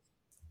grew up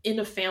in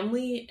a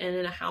family and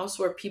in a house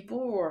where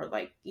people were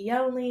like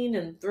yelling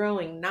and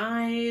throwing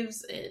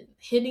knives and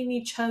hitting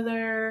each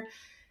other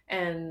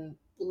and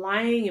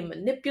lying and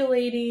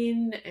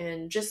manipulating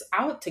and just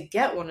out to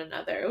get one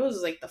another. It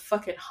was like the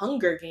fucking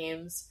Hunger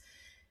Games.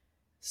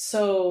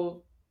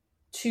 So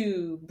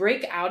to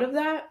break out of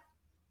that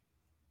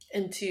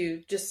and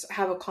to just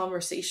have a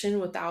conversation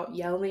without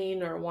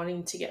yelling or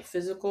wanting to get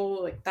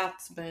physical, like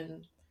that's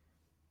been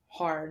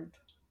hard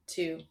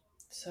too.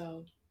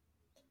 So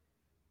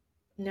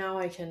now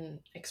I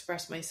can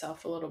express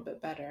myself a little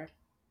bit better,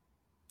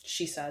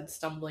 she said,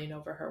 stumbling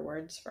over her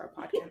words for our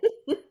podcast.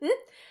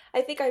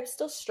 I think I'm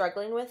still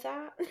struggling with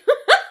that.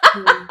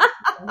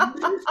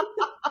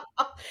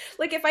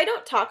 Like if I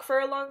don't talk for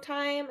a long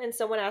time and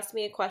someone asks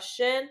me a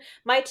question,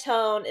 my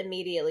tone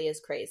immediately is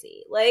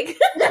crazy. Like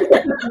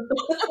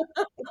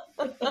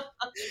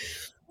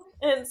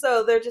and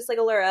so they're just like,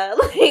 Allura,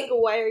 like,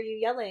 why are you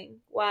yelling?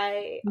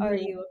 Why are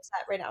you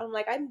upset right now? I'm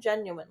like, I'm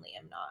genuinely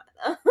am not.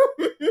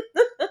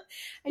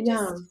 I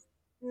just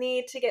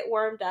need to get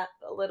warmed up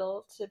a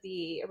little to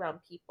be around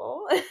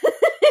people.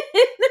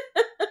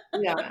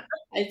 Yeah,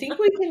 I think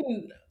we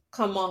can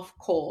come off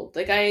cold.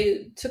 Like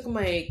I took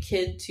my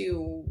kid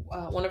to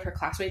one of her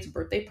classmates'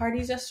 birthday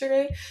parties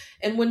yesterday,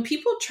 and when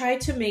people try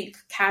to make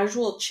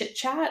casual chit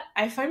chat,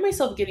 I find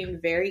myself getting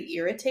very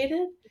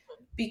irritated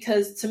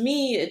because to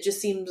me it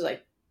just seems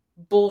like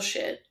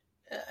bullshit.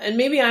 And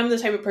maybe I'm the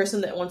type of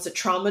person that wants to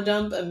trauma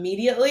dump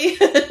immediately.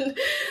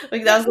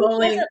 Like that's the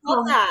only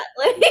that.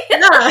 Like,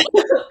 yeah.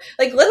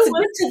 Like let's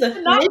get to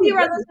the not be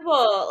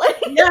relatable.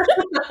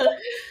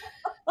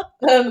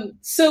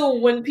 So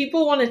when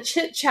people want to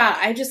chit chat,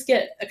 I just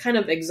get kind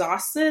of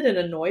exhausted and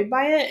annoyed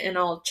by it, and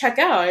I'll check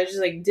out. I just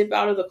like dip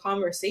out of the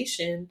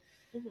conversation.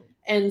 Mm-hmm.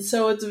 And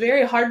so it's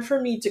very hard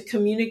for me to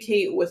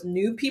communicate with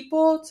new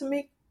people to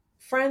make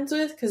friends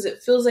with because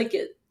it feels like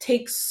it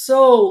takes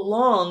so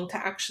long to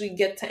actually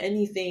get to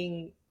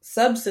anything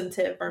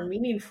substantive or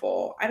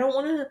meaningful. I don't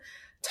want to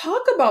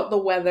talk about the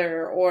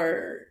weather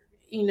or,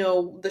 you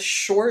know, the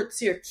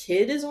shorts your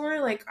kid is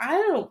wearing. Like, I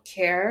don't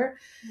care.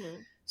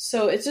 Mm-hmm.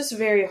 So it's just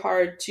very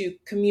hard to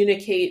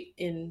communicate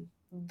in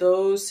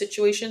those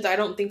situations. I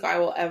don't think I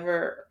will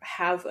ever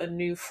have a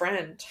new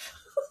friend.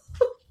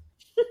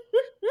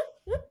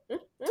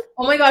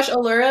 Oh my gosh,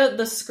 Allura,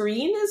 the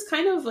screen is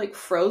kind of like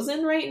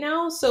frozen right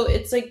now. So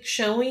it's like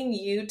showing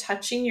you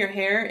touching your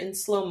hair in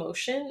slow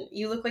motion.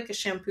 You look like a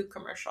shampoo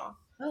commercial.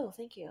 Oh,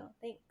 thank you.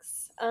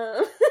 Thanks.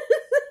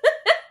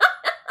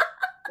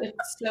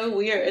 It's so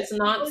weird. It's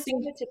not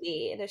synced to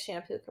be in a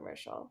shampoo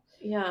commercial.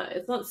 Yeah,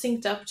 it's not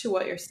synced up to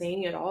what you're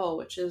saying at all,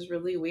 which is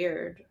really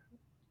weird.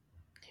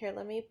 Here,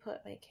 let me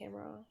put my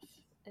camera off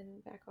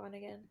and back on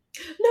again.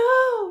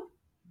 No!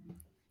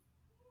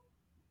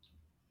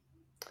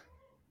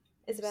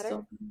 Is it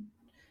better?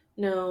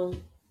 No.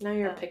 Now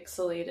you're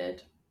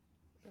pixelated.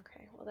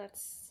 Okay, well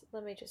that's...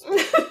 Let me just...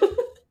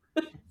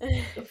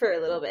 for a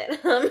little bit.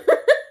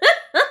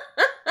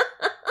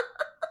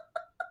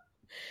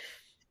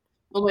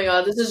 Oh my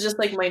god, this is just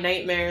like my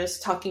nightmares,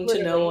 talking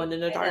to no one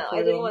in a dark room.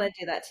 I didn't want to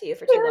do that to you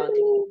for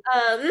too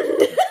long.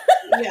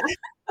 Yeah.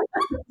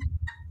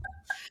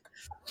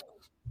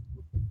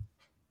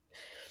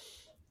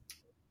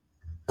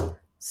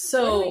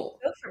 So where do we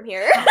go from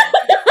here?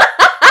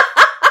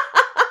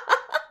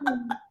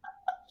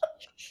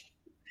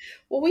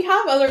 Well, we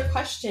have other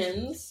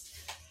questions.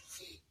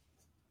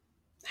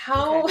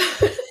 How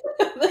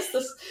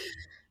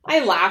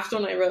I laughed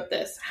when I wrote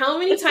this. How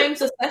many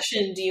times a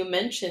session do you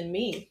mention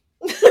me?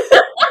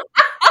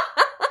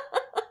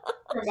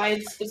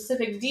 Provide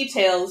specific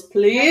details,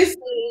 please.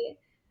 Actually,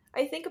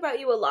 I think about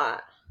you a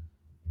lot.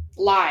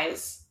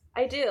 Lies.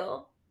 I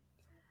do.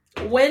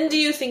 When do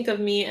you think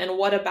of me, and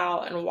what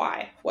about and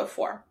why? What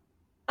for?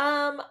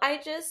 I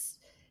just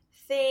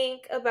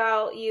think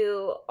about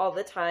you all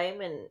the time,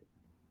 and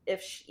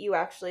if you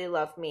actually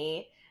love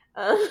me.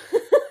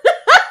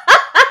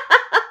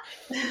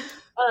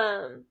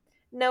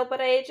 No,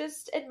 but I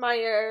just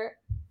admire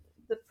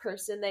the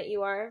person that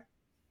you are.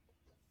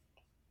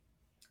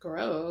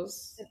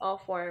 Gross. In all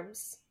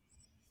forms.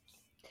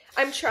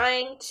 I'm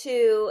trying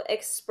to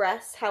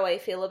express how I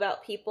feel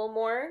about people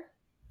more.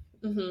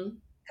 Mm-hmm.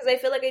 Because I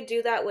feel like I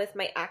do that with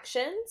my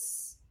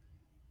actions.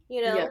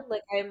 You know? Yeah.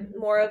 Like I'm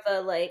more of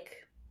a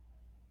like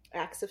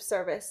acts of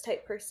service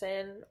type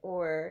person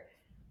or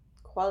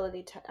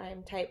quality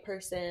time type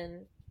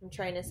person. I'm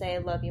trying to say I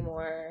love you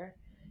more.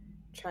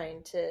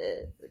 Trying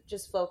to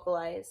just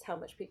vocalize how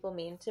much people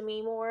mean to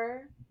me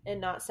more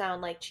and not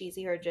sound like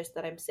cheesy or just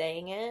that I'm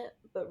saying it,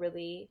 but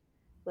really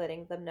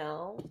letting them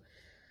know.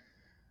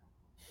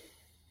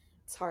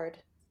 It's hard.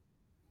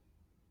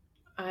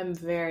 I'm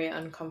very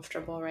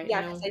uncomfortable right now.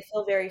 Yeah, because I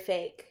feel very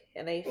fake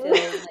and I feel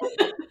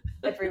like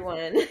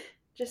everyone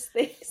just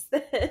thinks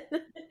that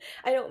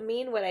I don't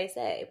mean what I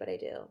say, but I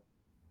do.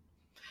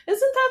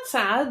 Isn't that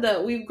sad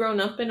that we've grown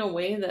up in a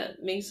way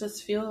that makes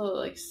us feel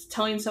like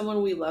telling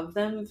someone we love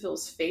them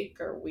feels fake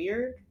or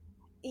weird?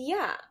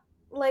 Yeah.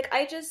 Like,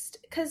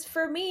 because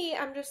for me,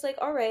 I'm just like,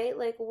 all right,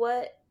 like,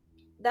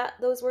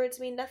 those words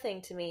mean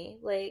nothing to me.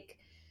 Like,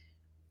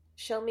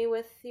 show me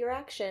with your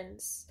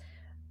actions.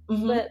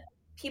 Mm-hmm. But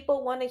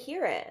people want to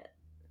hear it.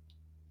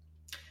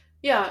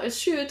 Yeah, it's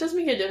true. It does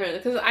make a difference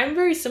because I'm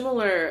very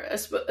similar,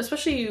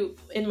 especially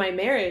in my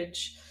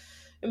marriage.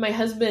 And my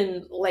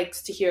husband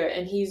likes to hear it,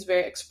 and he's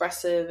very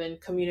expressive and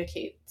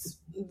communicates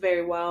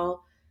very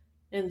well.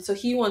 And so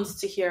he wants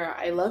to hear,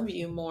 I love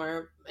you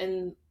more.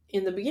 And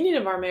in the beginning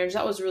of our marriage,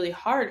 that was really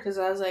hard because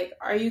I was like,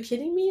 are you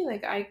kidding me?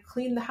 Like, I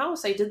cleaned the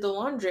house. I did the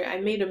laundry.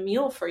 I made a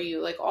meal for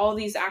you. Like, all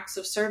these acts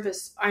of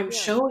service, I'm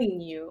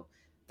showing you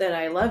that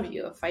I love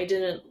you. If I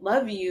didn't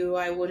love you,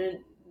 I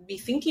wouldn't be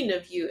thinking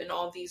of you in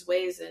all these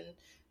ways. And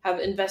have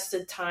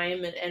invested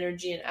time and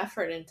energy and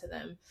effort into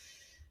them.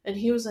 And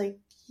he was like,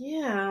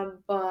 yeah,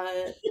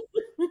 but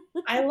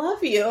I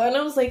love you. And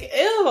I was like,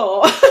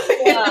 ew.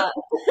 Yeah.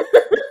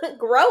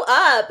 Grow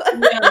up.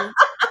 Yeah.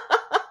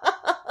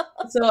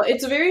 So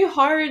it's very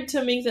hard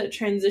to make that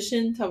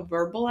transition to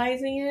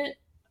verbalizing it.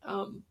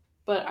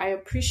 But I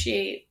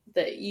appreciate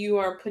that you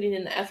are putting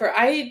in the effort.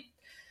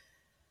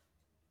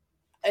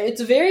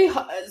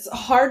 It's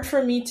hard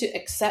for me to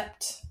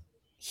accept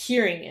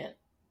hearing it,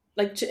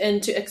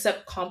 and to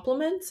accept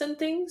compliments and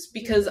things,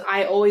 because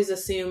I always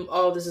assume,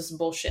 oh, this is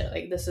bullshit.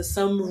 Like, this is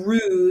some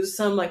ruse,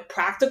 some like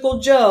practical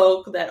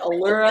joke that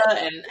Allura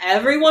and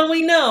everyone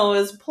we know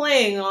is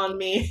playing on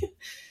me.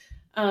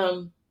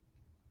 But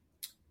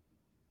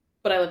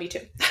I love you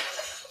too.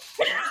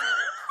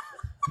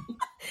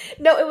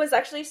 No, it was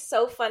actually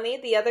so funny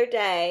the other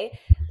day.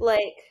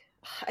 Like,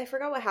 I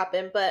forgot what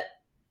happened, but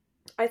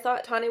I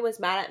thought Tani was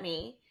mad at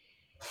me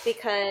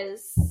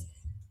because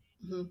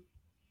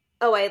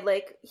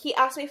he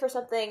asked me for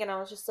something and I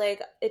was just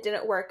like, it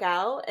didn't work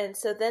out. And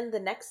so then the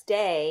next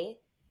day,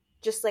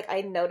 just like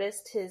I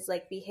noticed his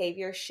like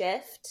behavior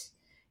shift,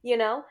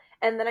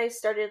 and then I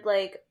started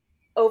like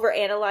over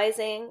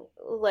analyzing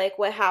like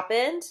what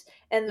happened,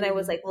 and then I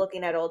was like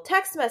looking at old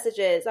text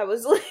messages. I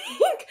was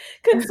like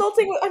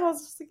consulting and I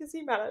was just like, is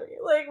he mad at me?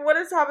 Like, what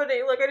is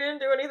happening? Like, I didn't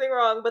do anything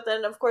wrong. But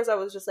then of course I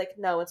was just like,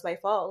 no, it's my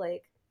fault.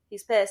 Like,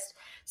 he's pissed.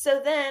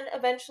 So then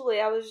eventually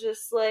I was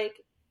just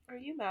like, are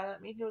you mad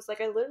at me? He was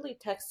like, I literally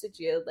texted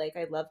you like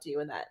I loved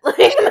you in that like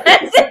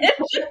message.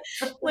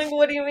 Like,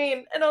 what do you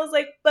mean? And I was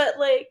like, but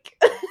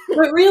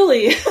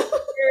really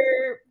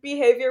your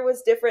behavior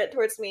was different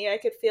towards me. I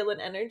could feel an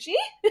energy.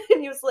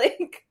 And he was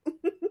like,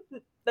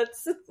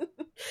 that's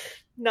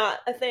not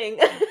a thing.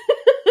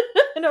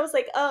 And I was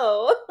like,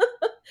 oh,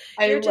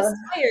 you're just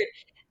tired.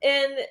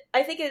 And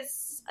I think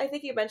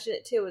you mentioned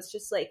it too. It's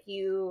just like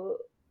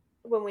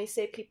when we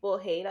say people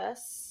hate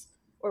us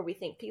or we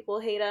think people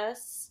hate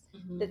us,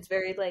 it's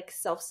very like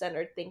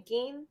self-centered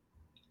thinking,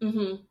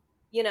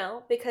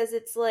 because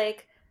it's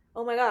like,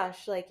 oh my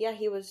gosh, like, yeah,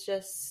 he was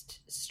just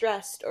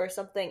stressed or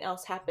something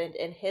else happened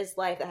in his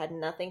life that had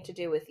nothing to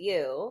do with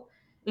you,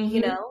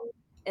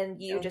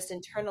 and you just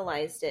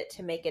internalized it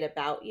to make it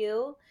about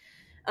you.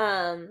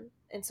 And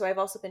so I've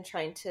also been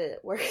trying to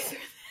work through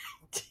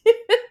that too.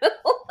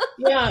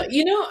 Yeah,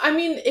 I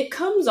mean, it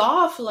comes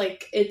off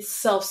like it's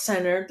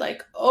self-centered,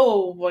 like,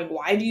 oh, like,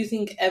 why do you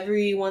think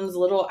everyone's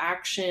little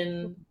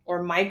action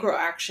or micro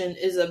action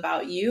is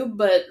about you?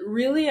 But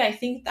really, I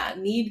think that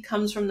need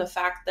comes from the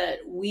fact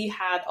that we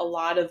had a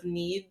lot of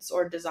needs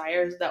or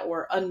desires that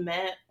were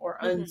unmet or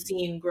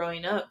unseen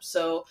growing up.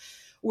 So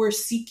we're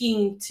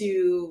seeking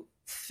to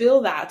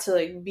feel that, to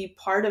like be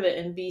part of it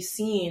and be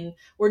seen.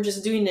 We're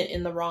just doing it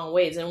in the wrong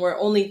ways, and we're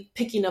only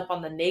picking up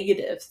on the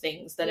negative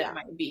things that it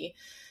might be.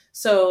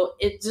 So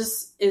it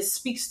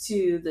speaks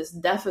to this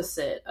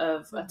deficit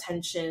of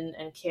attention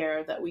and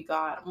care that we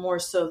got, more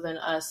so than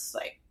us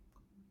like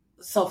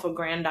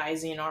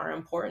self-aggrandizing our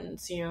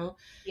importance,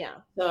 Yeah.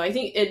 So I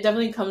think it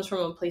definitely comes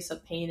from a place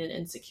of pain and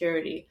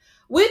insecurity,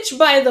 which,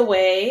 by the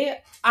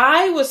way,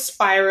 I was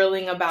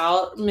spiraling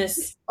about,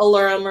 Miss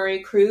Allura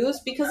Marie Cruz,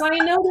 because I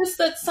noticed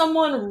that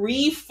someone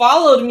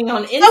re-followed me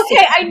on Instagram.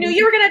 Okay, I knew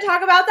you were going to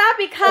talk about that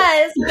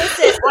because,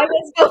 listen, I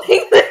was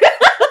going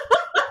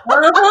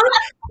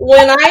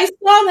When I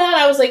saw that,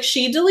 I was like,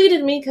 she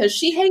deleted me because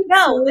she hates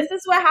me. This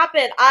is what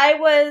happened. I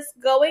was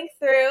going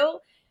through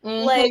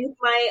like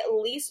my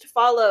least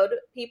followed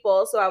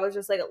people, so I was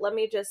just like, let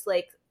me just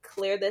like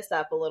clear this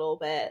up a little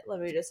bit. Let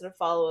me just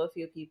follow a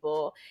few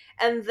people.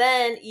 And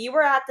then you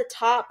were at the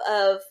top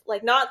of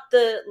like, not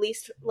the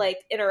least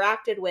like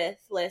interacted with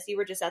list, you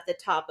were just at the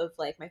top of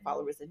like my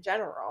followers in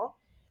general.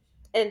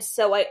 And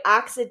so I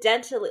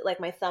accidentally, like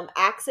my thumb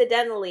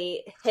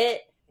accidentally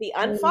hit the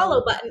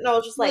unfollow button, and I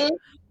was just like,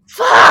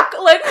 fuck,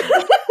 like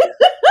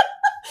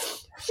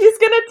she's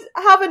gonna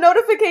have a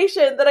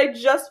notification that I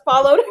just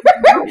followed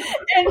her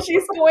and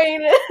she's going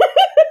to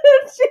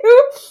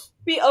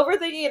be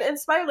overthinking and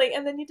spiraling,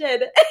 and then you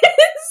did.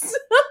 So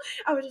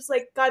I was just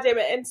like, god damn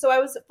it. And so I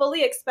was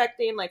fully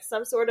expecting like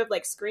some sort of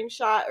like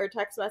screenshot or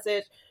text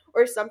message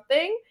or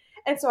something,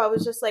 and so I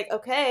was just like,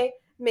 okay,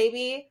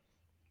 maybe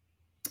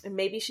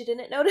she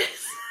didn't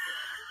notice.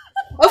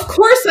 Of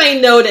course I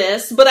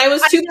noticed, but I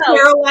was too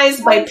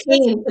paralyzed by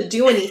pain to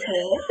do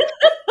anything.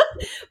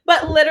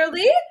 But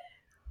literally,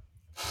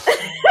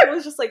 I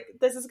was just like,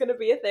 this is going to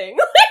be a thing.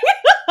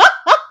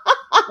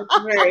 It's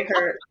very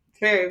hurt.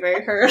 Very,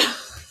 very hurt.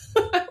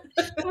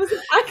 It was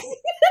an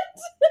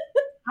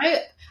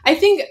accident. I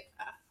think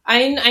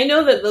I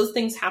know that those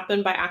things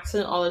happen by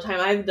accident all the time.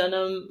 I've done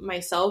them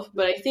myself,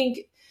 but I think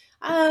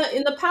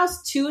in the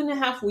past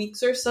 2.5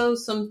 weeks or so,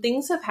 some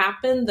things have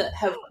happened that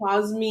have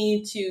caused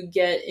me to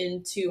get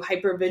into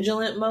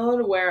hypervigilant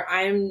mode, where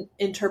I'm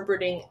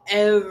interpreting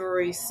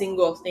every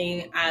single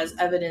thing as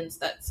evidence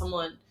that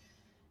someone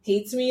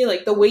hates me,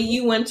 like the way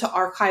you went to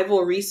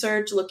archival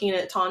research looking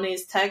at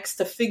Tane's text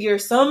to figure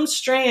some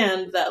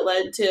strand that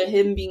led to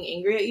him being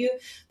angry at you,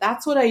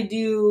 that's what I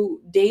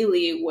do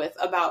daily with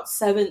about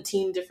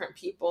 17 different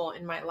people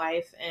in my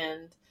life,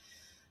 and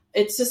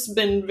it's just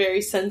been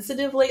very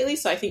sensitive lately,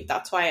 so I think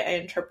that's why I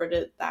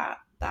interpreted that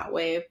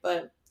way.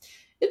 But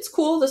it's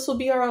cool. This will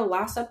be our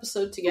last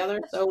episode together,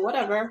 so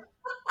whatever.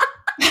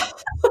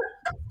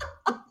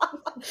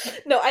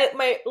 No,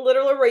 my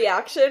literal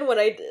reaction when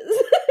I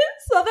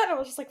saw that, I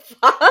was just like,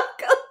 fuck.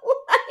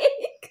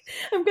 Like,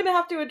 I'm gonna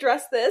have to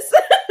address this.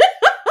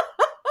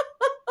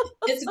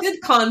 It's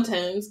good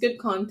content. It's good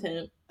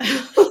content.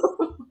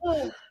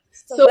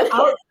 So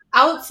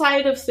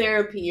outside of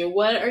therapy,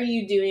 what are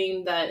you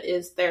doing that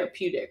is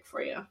therapeutic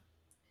for you?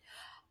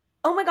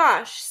 Oh my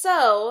gosh.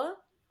 So,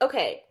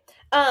 okay.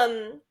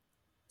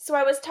 So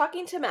I was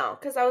talking to Mel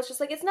because I was just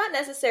like, it's not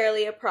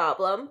necessarily a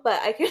problem,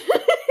 but I could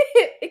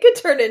it could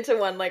turn into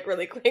one like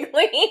really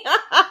quickly.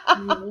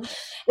 Mm-hmm.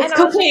 It's And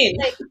cocaine.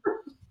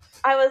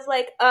 I was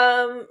like,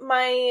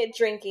 my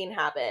drinking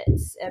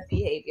habits and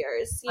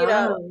behaviors, you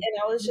know, and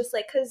I was just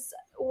like, because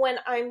when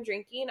I'm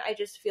drinking, I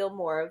just feel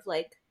more of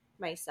like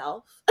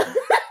myself. I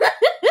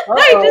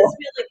just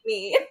feel like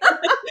me.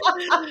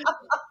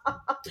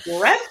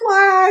 Red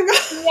flag.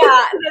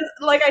 Yeah,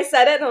 like I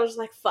said it, and I was just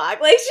like, fuck,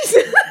 like she's.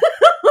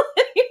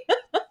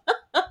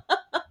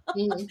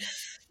 Mm-hmm.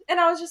 And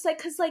I was just like,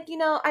 because, like, you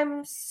know,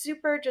 I'm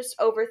super just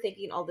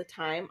overthinking all the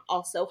time.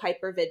 Also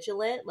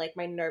hypervigilant. Like,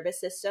 my nervous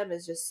system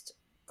is just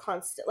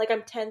constant. Like,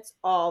 I'm tense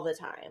all the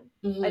time.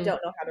 Mm-hmm. I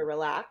don't know how to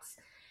relax.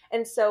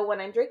 And so when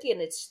I'm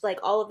drinking, it's like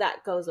all of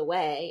that goes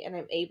away. And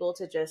I'm able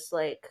to just,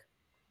 like,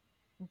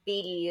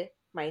 be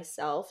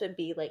myself and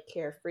be, like,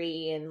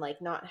 carefree and,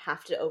 like, not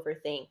have to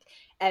overthink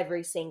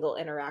every single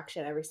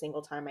interaction every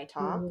single time I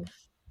talk. Mm-hmm.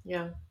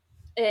 Yeah.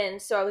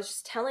 And so I was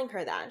just telling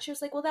her that. And she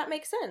was like, well, that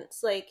makes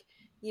sense. Like,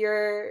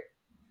 you're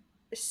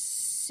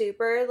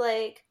super,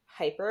 like,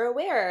 hyper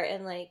aware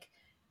and, like,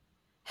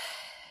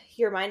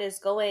 your mind is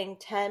going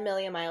 10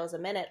 million miles a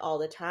minute all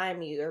the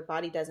time. Your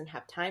body doesn't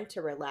have time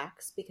to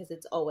relax because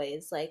it's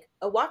always, like,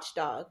 a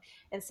watchdog.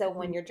 And so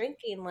when you're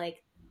drinking,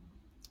 like,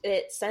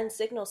 it sends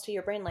signals to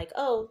your brain, like,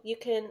 oh, you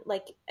can,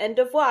 like, end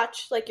of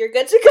watch. Like, you're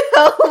good to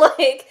go.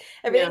 Like,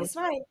 everything's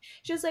fine.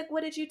 She was like,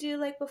 what did you do,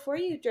 like, before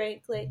you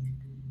drank, like,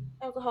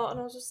 alcohol? And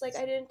I was just like,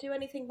 I didn't do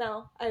anything,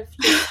 Mel. I've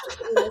just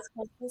been in this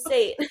constant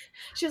state.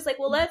 She was like,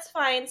 well, let's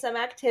find some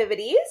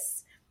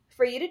activities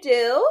for you to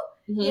do,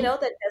 you know,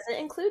 that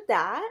doesn't include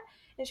that.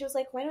 And she was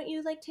like, why don't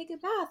you, like, take a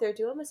bath or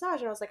do a massage?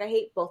 And I was like, I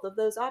hate both of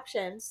those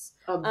options.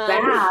 A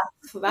bath?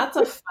 That's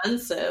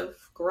offensive.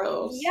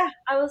 Gross. Yeah.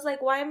 I was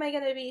like, why am I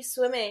going to be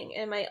swimming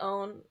in my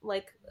own,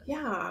 like,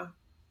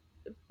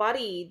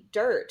 body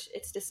dirt?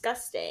 It's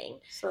disgusting.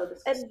 So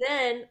disgusting. And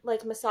then,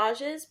 like,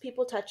 massages,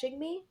 people touching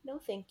me, no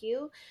thank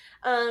you.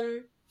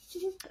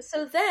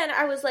 So then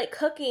I was, like,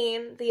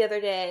 cooking the other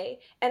day,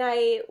 and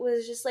I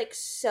was just, like,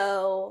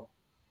 so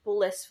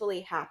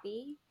blissfully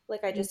happy.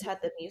 Like, I just had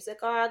the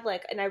music on,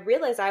 like, and I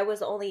realized I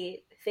was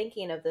only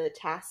thinking of the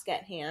task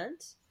at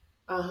hand,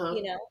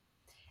 you know?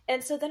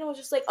 And so then I was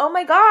just like, oh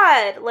my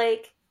God,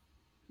 like,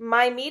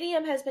 my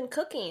medium has been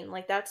cooking.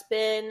 Like, that's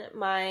been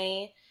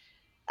my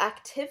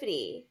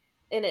activity,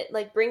 and it,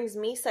 like, brings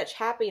me such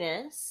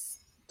happiness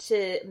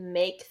to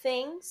make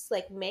things,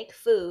 like, make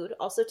food,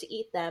 also to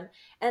eat them,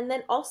 and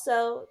then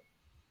also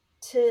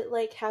to,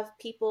 like, have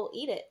people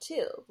eat it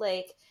too.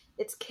 Like,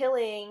 it's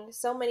killing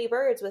so many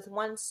birds with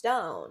one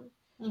stone,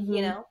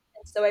 you know?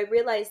 And so I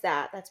realized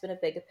that's been a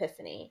big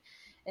epiphany.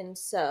 And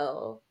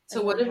so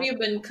what have you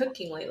been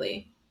cooking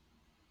lately?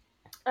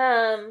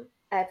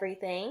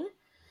 Everything.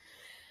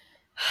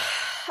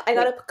 I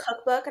got a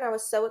cookbook and I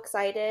was so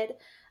excited.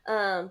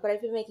 But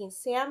I've been making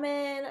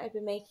salmon. I've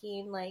been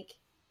making, like,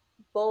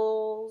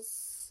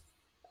 bowls,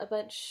 a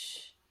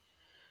bunch.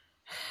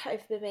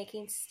 I've been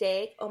making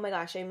steak. Oh my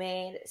gosh, I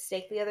made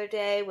steak the other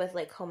day with,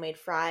 like, homemade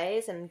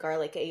fries and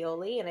garlic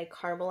aioli, and I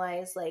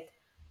caramelized, like,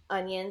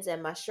 onions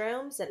and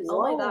mushrooms, and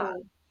oh my God,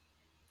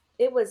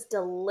 it was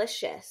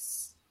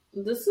delicious.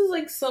 This is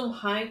like some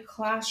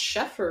high-class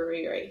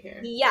chefery right here.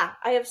 Yeah,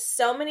 I have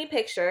so many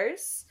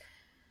pictures.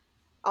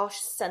 I'll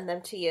send them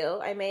to you.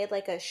 I made,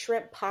 like, a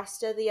shrimp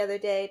pasta the other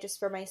day just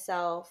for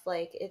myself.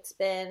 Like, it's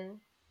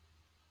been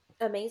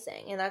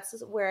amazing, and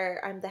that's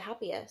where I'm the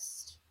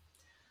happiest.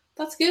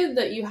 That's good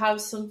that you have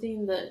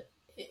something that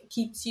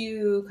keeps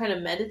you kind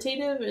of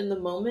meditative in the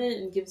moment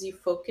and gives you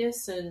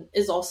focus and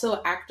is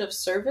also act of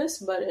service,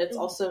 but it's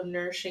also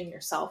nourishing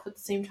yourself at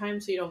the same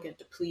time, so you don't get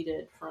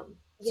depleted from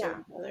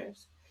serving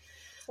others.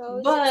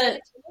 So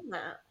but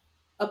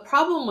a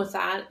problem with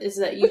that is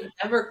that you've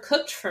never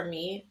cooked for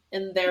me,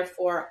 and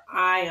therefore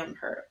I am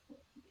hurt.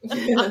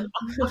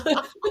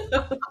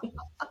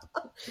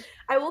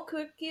 I will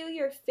cook you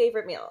your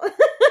favorite meal.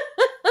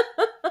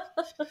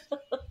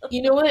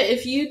 You know what?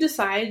 If you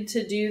decide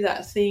to do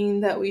that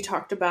thing that we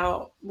talked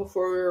about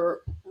before we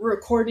were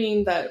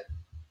recording, that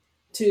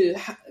to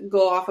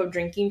go off of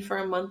drinking for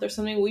a month or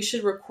something, we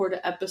should record an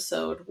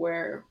episode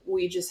where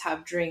we just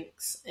have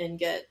drinks and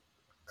get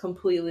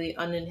completely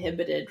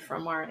uninhibited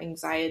from our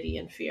anxiety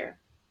and fear.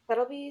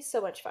 That'll be so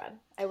much fun.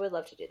 I would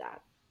love to do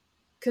that.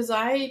 Because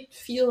I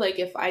feel like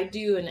if I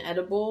do an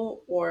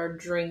edible or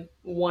drink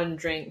one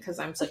drink, because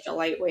I'm such a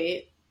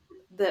lightweight,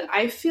 that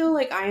I feel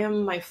like I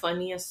am my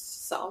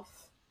funniest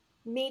self.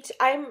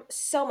 I'm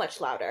so much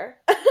louder.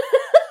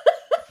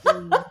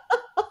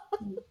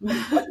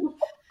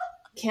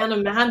 Can't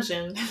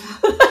imagine.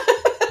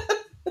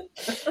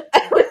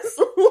 I was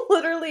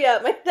literally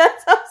at my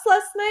dad's house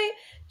last night,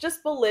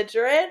 just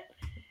belligerent,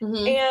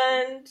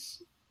 and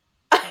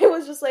I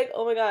was just like,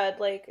 oh my god,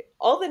 like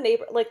all the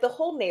like the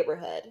whole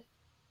neighborhood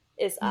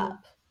is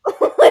up.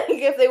 Like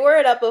if they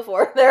weren't up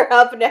before, they're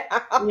up now.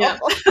 Yeah.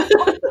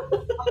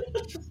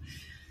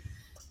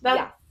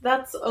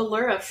 That's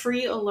Allura,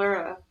 free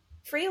Allura.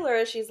 Free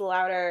Allura, she's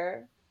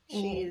louder.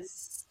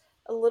 She's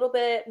a little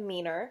bit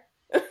meaner.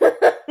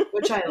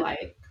 Which I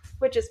like.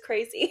 Which is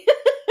crazy.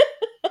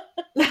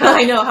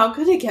 I know, how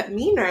could it get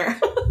meaner?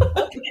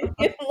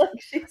 Like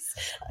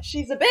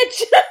she's a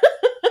bitch.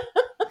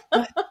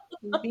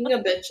 Being a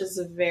bitch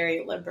is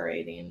very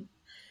liberating.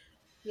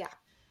 Yeah.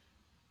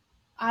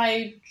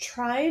 I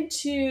tried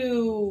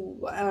to,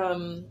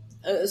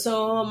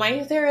 so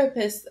my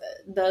therapist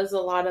does a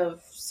lot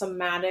of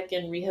somatic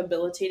and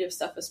rehabilitative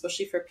stuff,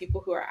 especially for people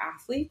who are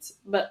athletes,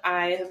 but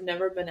I have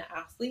never been an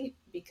athlete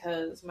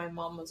because my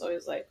mom was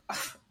always like,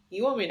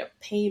 you want me to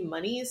pay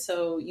money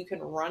so you can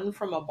run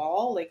from a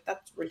ball? Like,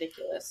 that's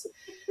ridiculous.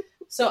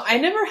 So I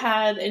never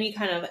had any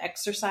kind of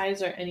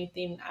exercise or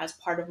anything as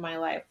part of my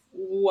life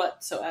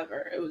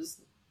whatsoever. It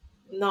was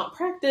not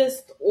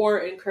practiced or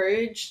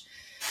encouraged.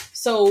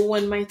 So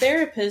when my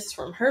therapist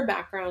from her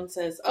background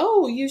says,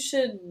 oh, you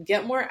should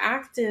get more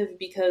active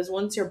because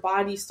once your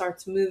body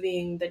starts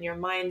moving, then your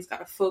mind's got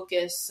to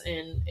focus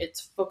and it's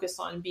focused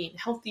on being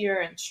healthier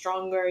and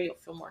stronger. You'll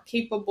feel more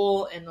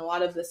capable. And a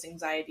lot of this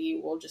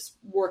anxiety will just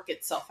work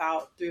itself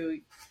out through,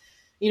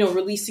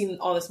 releasing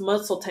all this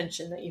muscle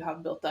tension that you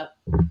have built up.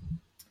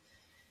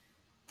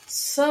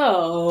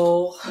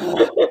 So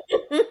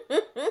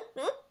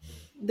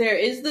there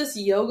is this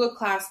yoga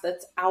class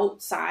that's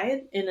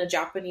outside in a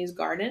Japanese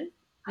garden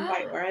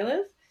by where I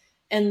live.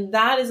 And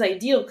that is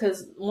ideal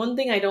because one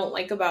thing I don't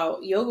like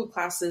about yoga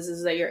classes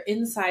is that you're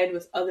inside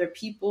with other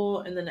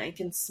people and then I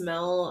can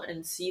smell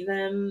and see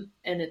them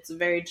and it's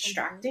very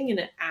distracting and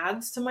it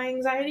adds to my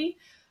anxiety.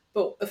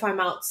 But if I'm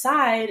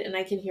outside and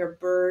I can hear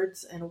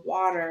birds and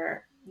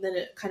water, then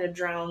it kind of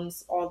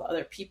drowns all the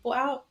other people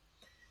out.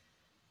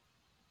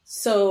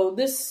 So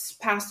this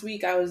past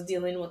week, I was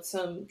dealing with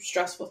some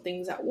stressful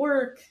things at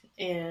work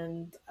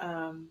and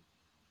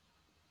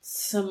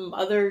some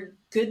other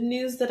good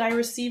news that I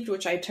received,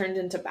 which I turned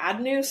into bad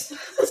news.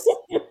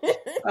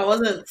 I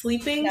wasn't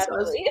sleeping. So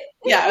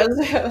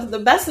it was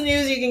the best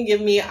news you can give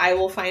me. I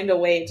will find a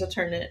way to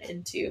turn it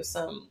into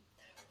some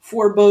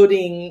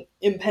foreboding,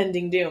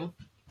 impending doom.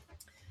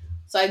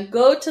 So I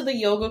go to the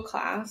yoga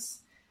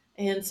class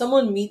and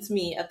someone meets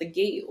me at the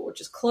gate,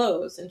 which is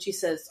closed. And she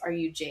says, are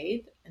you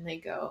Jade? And I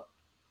go,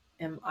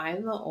 am I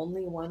the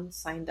only one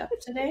signed up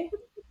today?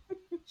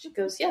 She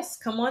goes, yes,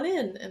 come on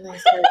in. And I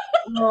said,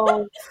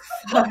 oh,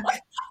 fuck.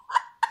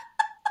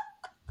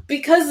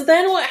 Because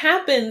then what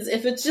happens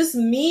if it's just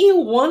me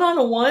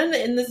one-on-one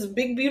in this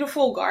big,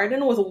 beautiful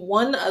garden with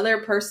one other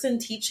person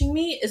teaching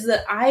me is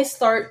that I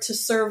start to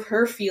serve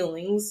her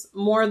feelings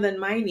more than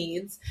my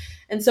needs.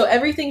 And so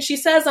everything she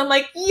says, I'm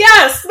like,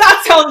 yes,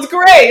 that sounds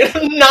great.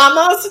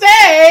 Namaste.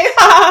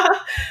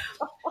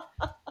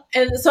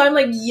 And so I'm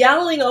like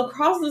yelling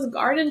across this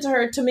garden to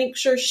her to make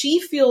sure she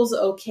feels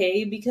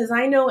okay. Because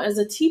I know as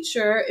a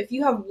teacher, if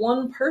you have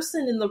one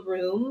person in the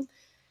room,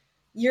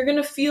 you're going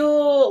to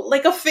feel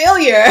like a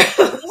failure.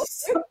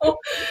 So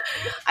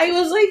I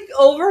was like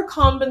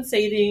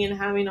overcompensating and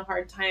having a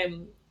hard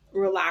time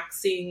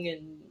relaxing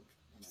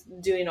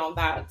and doing all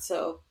that.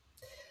 So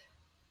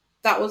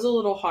that was a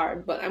little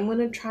hard, but I'm going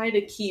to try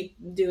to keep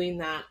doing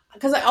that.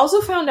 Because I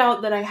also found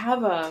out that I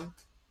have a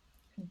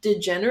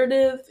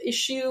degenerative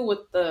issue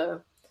with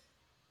the,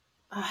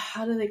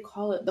 how do they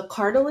call it? The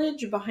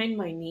cartilage behind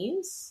my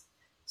knees.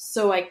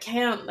 So I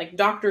can't, like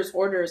doctor's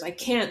orders, I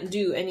can't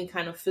do any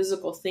kind of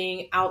physical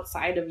thing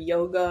outside of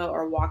yoga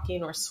or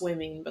walking or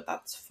swimming, but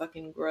that's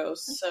fucking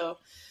gross. So.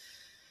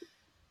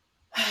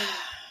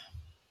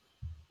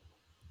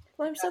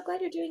 Well, I'm so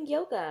glad you're doing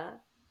yoga.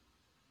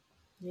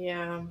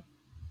 Yeah.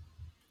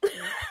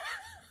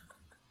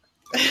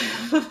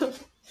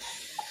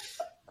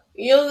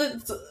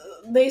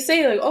 They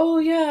say like, oh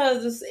yeah,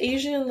 this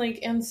Asian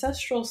like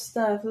ancestral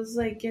stuff is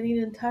like getting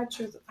in touch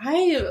with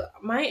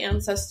my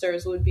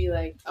ancestors would be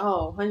like,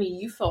 oh honey,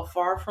 you fell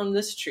far from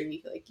this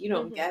tree, like you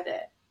don't get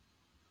it.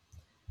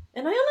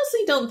 And I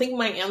honestly don't think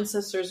my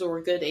ancestors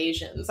were good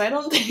Asians. I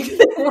don't think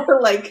they were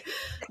like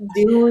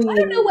doing. I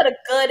don't know what a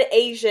good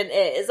Asian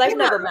is. I've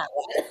never met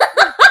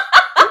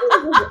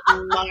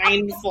one.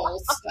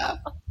 Mindful stuff.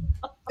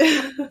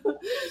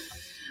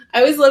 I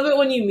always love it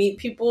when you meet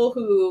people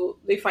who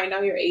they find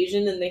out you're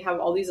Asian and they have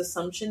all these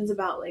assumptions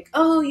about like,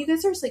 oh, you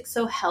guys are like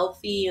so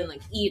healthy and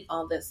like eat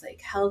all this like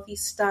healthy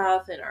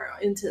stuff and are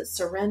into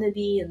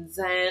serenity and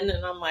Zen.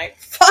 And I'm like,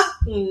 fuck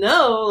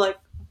no. Like,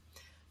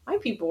 my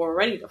people were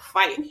ready to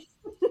fight.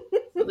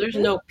 So there's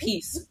no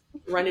peace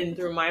running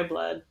through my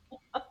blood.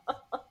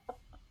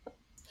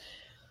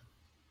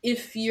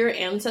 If your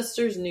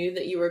ancestors knew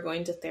that you were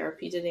going to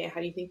therapy today,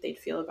 how do you think they'd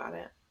feel about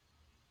it?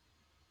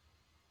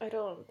 I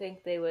don't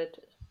think they would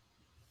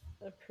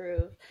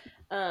approve.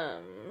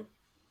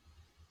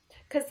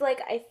 Cause like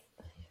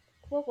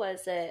what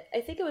was it? I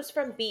think it was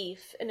from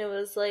Beef, and it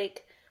was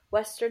like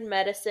Western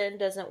medicine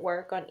doesn't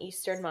work on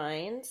Eastern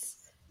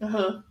minds.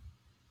 Uh-huh.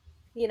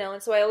 You know,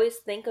 and so I always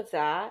think of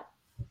that.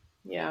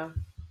 Yeah.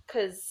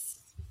 Because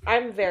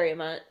I'm very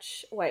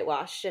much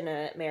whitewashed and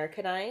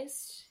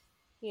Americanized,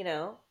 you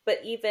know. But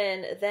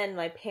even then,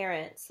 my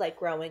parents, like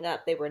growing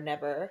up, they were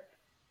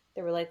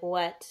like,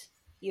 what?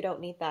 You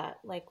don't need that.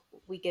 Like,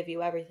 we give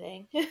you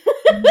everything.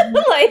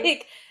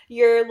 Like,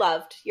 you're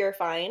loved. You're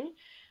fine.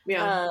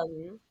 Yeah.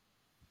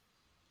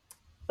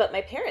 But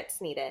my parents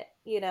need it,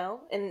 you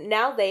know. And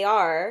now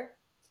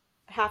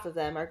half of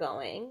them are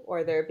going,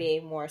 or they're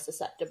being more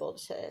susceptible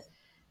to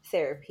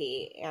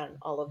therapy and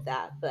all of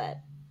that. But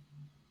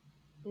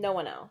no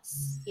one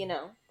else, you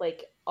know,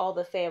 like all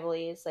the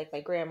families, like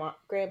my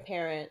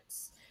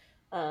grandparents,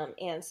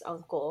 aunts,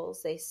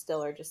 uncles, they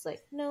still are just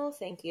like, no,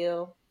 thank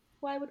you.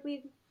 Why would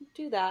we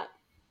do that?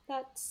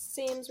 That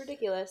seems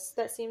ridiculous.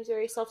 That seems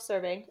very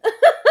self-serving.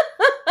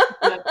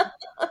 Yeah.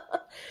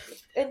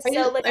 And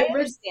so, I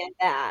understand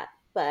that,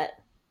 but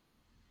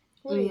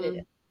what are you gonna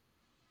do?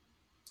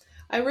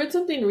 I read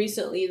something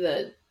recently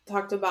that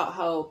talked about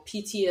how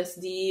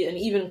PTSD and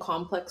even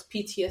complex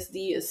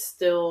PTSD is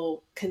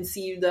still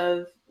conceived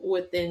of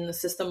within the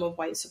system of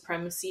white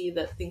supremacy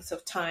that thinks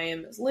of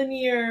time as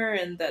linear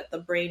and that the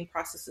brain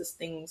processes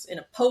things in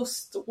a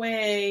post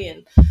way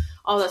and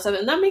all that stuff.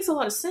 And that makes a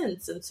lot of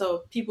sense. And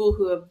so people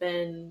who have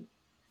been,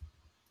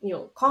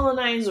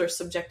 colonized or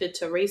subjected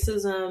to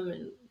racism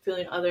and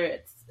feeling other,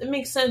 it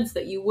makes sense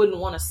that you wouldn't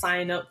want to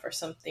sign up for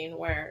something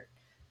where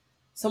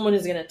someone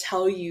is going to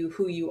tell you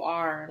who you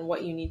are and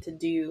what you need to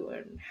do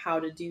and how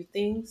to do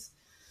things.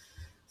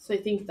 So I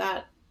think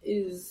that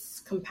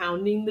is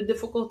compounding the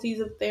difficulties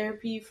of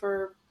therapy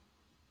for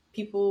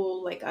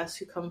people like us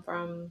who come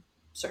from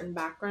certain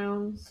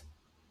backgrounds.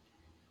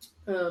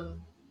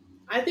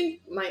 I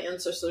think my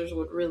ancestors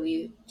would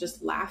really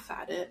just laugh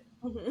at it.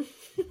 Mm-hmm.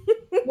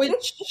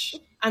 Which,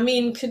 I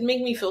mean, could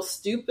make me feel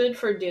stupid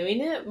for doing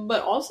it,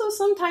 but also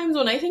sometimes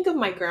when I think of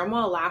my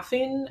grandma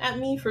laughing at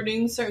me for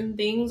doing certain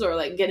things or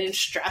like getting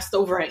stressed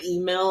over an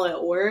email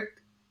at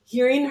work,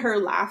 hearing her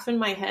laugh in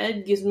my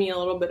head gives me a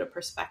little bit of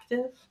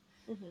perspective.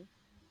 Mm-hmm.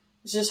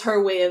 It's just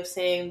her way of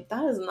saying,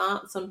 that is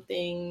not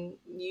something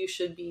you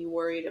should be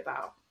worried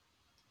about.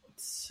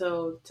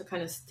 So to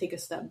kind of take a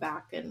step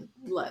back and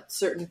let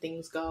certain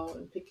things go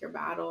and pick your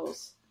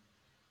battles.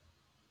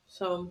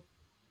 So...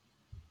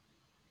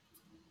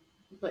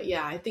 But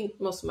yeah, I think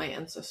most of my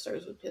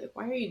ancestors would be like,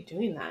 why are you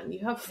doing that?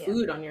 You have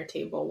food on your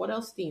table. What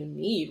else do you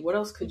need? What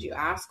else could you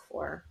ask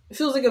for? It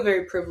feels like a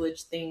very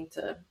privileged thing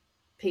to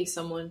pay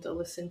someone to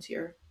listen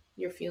to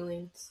your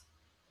feelings.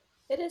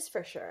 It is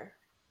for sure.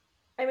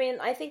 I mean,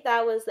 I think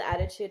that was the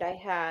attitude I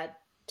had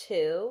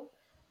too.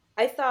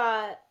 I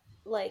thought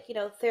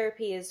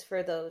therapy is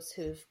for those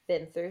who've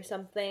been through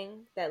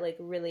something that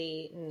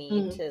really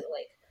need to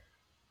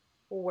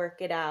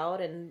work it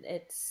out, and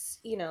it's,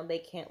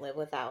 they can't live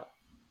without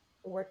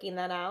working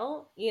that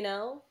out,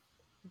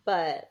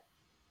 but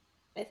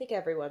I think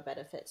everyone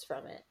benefits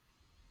from it.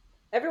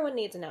 Everyone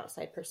needs an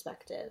outside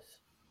perspective.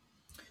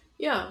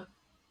 Yeah.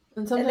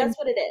 And that's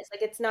what it is.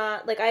 It's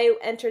not I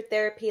entered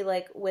therapy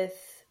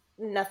with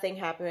nothing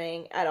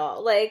happening at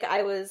all.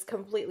 I was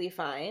completely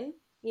fine,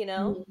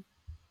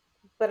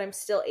 but I'm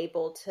still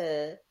able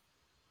to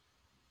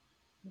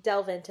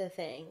delve into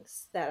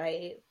things that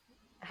I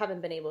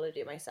haven't been able to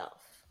do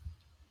myself.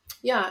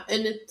 Yeah,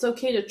 and it's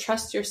okay to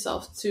trust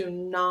yourself to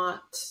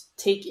not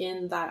take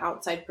in that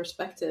outside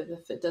perspective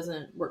if it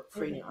doesn't work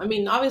for you. I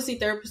mean, obviously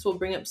therapists will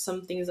bring up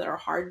some things that are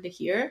hard to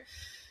hear,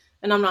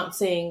 and I'm not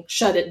saying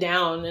shut it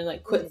down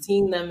and quit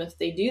seeing them if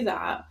they do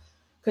that,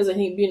 because I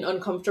think being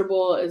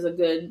uncomfortable is a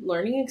good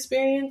learning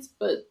experience.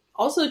 But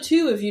also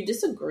too, if you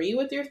disagree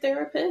with your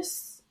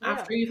therapist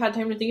after you've had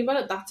time to think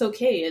about it, that's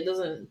okay. It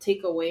doesn't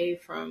take away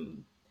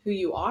from who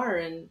you are,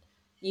 and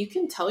you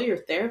can tell your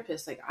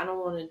therapist, I don't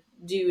want to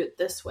do it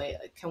this way.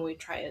 Can we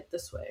try it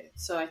this way?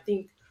 So I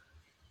think,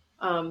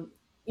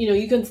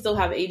 you can still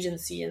have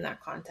agency in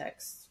that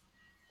context.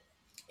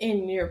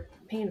 And you're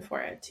paying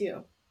for it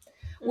too,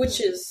 which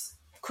is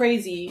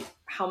crazy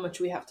how much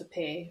we have to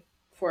pay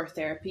for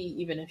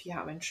therapy, even if you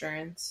have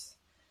insurance.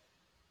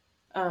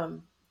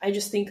 I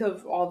just think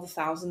of all the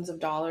thousands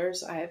of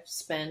dollars I have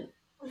spent.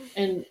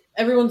 And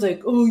everyone's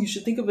like, oh, you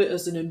should think of it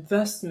as an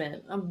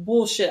investment. I'm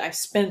bullshit. I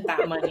spent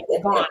that money.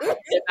 It's gone.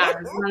 It's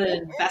not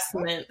an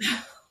investment.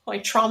 My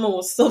trauma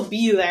will still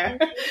be there.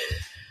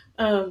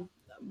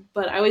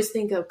 but I always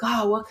think of,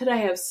 God, what could I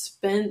have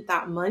spent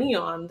that money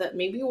on that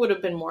maybe would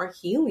have been more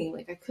healing?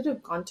 Like I could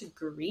have gone to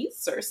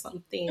Greece or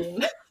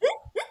something.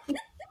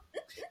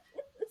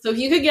 So if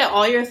you could get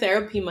all your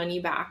therapy money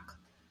back,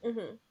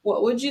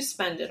 what would you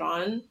spend it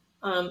on?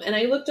 And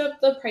I looked up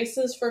the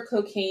prices for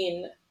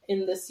cocaine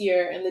in this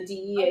year, and the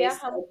DEA Oh yeah,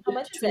 said how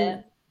much is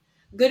it?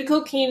 good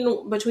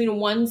cocaine between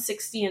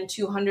 160 and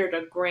 200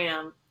 a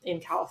gram in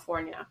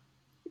California.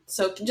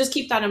 So just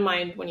keep that in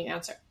mind when you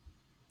answer.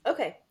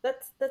 Okay,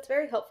 that's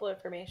very helpful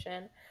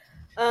information.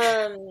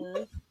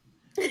 I'll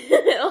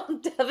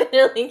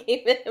definitely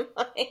keep it in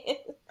mind.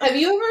 Have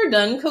you ever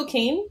done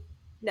cocaine?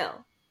 No.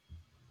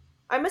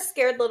 I'm a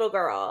scared little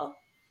girl.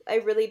 I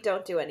really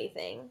don't do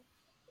anything.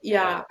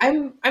 Yeah,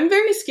 I'm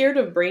very scared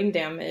of brain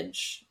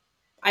damage.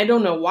 I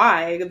don't know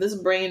why. This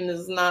brain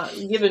is not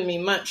giving me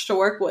much to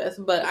work with,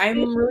 but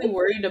I'm really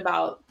worried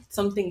about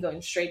something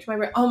going straight to my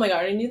brain. Oh my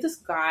god, I knew this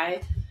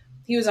guy.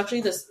 He was actually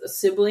this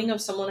sibling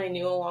of someone I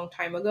knew a long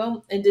time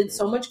ago and did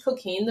so much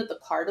cocaine that the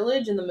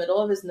cartilage in the middle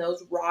of his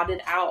nose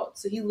rotted out.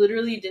 So he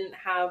literally didn't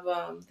have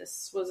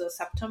this was a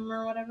septum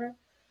or whatever.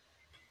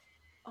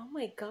 Oh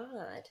my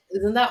god.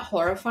 Isn't that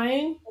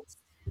horrifying? That's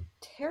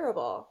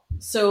terrible.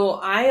 So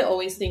I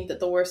always think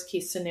that the worst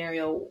case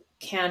scenario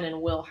can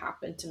and will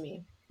happen to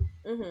me.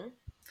 You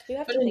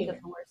have But to think anyway.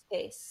 of the worst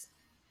case.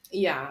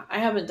 Yeah, I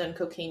haven't done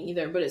cocaine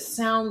either, but it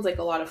sounds like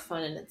a lot of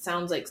fun and it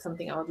sounds like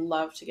something I would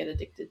love to get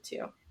addicted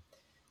to.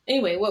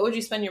 Anyway, what would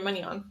you spend your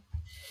money on?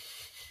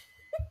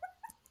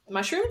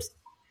 Mushrooms?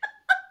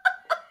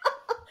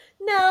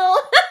 No.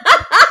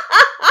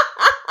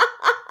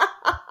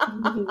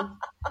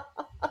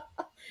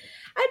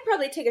 I'd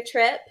probably take a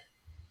trip.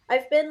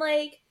 I've been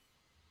like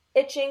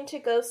itching to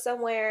go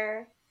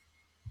somewhere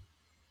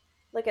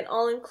like an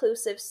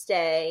all-inclusive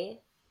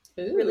stay.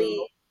 Ooh. Really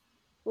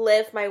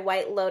live my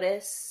White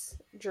Lotus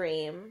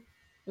dream.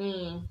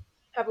 Mm.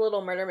 Have a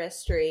little murder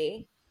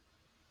mystery.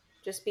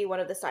 Just be one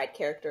of the side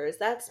characters.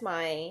 That's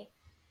my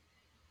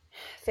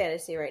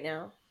fantasy right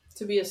now.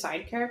 To be a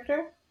side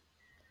character?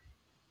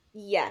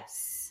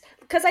 Yes.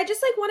 Because I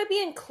just like want to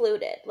be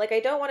included. Like I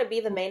don't want to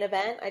be the main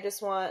event. I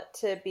just want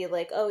to be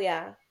like, oh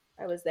yeah,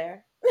 I was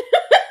there.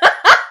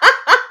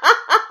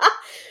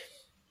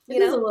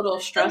 It is a little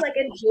stressful. Like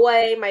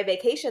enjoy my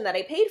vacation that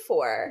I paid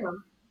for.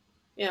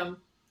 Yeah.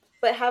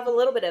 But have a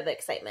little bit of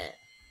excitement.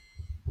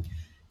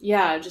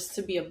 Yeah, just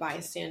to be a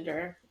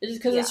bystander. It's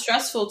because it's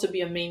stressful to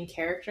be a main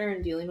character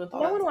and dealing with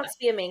all that. No one wants to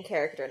be a main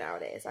character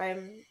nowadays.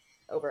 I'm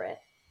over it.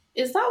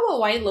 Is that what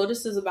White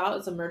Lotus is about?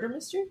 It's a murder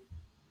mystery?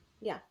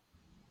 Yeah.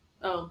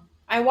 Oh.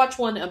 I watched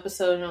one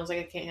episode and I was like,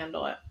 I can't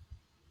handle it.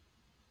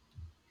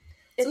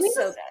 It's something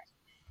so good.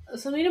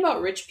 Something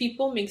about rich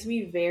people makes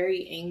me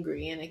very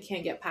angry and I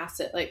can't get past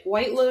it. Like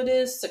White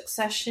Lotus,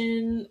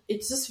 Succession,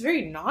 it's just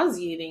very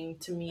nauseating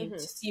to me to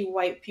see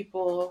white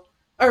people,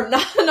 or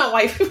not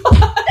white people.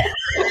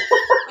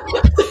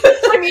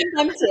 I mean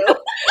them too.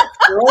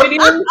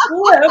 Freudian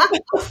slip.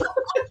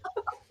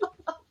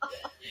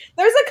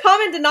 There's a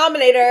common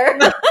denominator.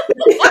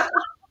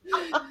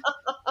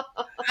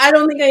 I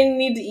don't think I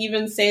need to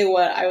even say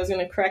what I was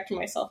going to correct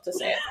myself to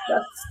say it.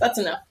 That's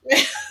enough.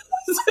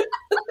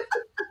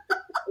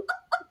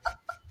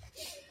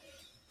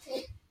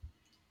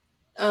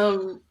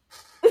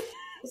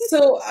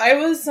 So I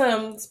was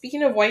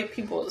speaking of white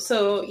people.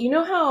 So you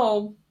know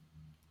how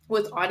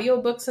with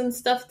audiobooks and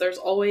stuff, there's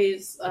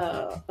always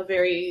a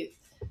very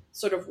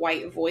sort of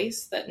white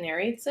voice that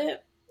narrates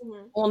it.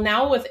 Well,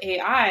 now with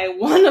AI,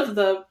 one of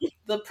the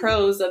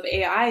pros of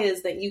AI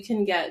is that you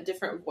can get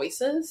different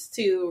voices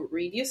to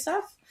read you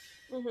stuff.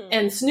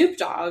 And Snoop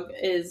Dogg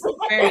is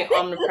very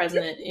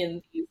omnipresent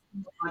in these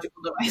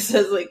technological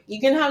devices. Like you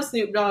can have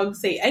Snoop Dogg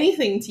say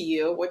anything to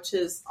you, which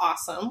is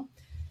awesome.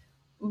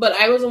 But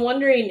I was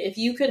wondering if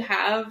you could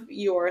have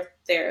your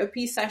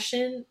therapy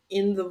session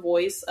in the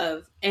voice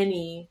of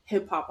any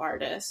hip hop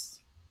artist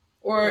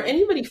or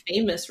anybody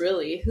famous,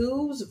 really.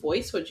 Whose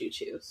voice would you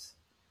choose?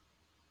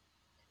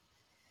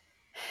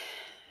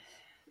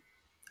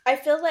 I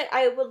feel like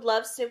I would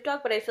love Snoop Dogg,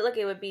 but I feel like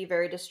it would be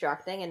very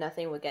distracting and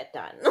nothing would get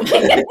done.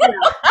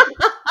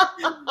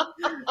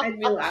 I'd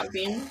be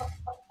laughing.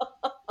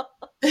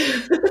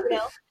 You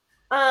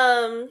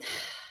know?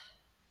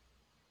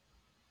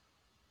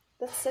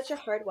 That's such a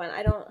hard one.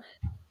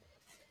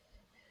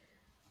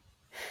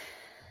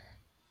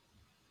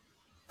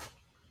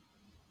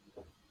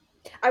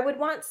 I would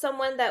want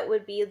someone that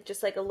would be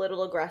just like a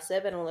little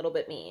aggressive and a little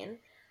bit mean.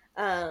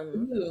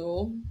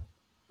 Ooh.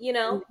 You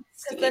know?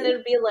 Because then it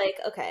would be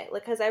like, okay,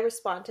 like, because I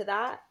respond to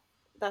that.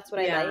 That's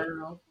what I like.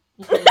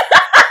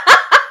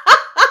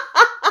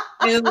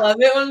 I love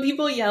it when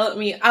people yell at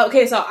me.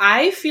 Okay, so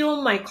I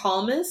feel my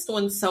calmest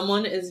when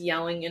someone is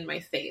yelling in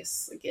my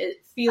face. Like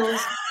it feels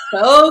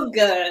so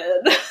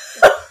good.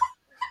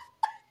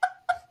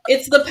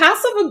 It's the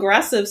passive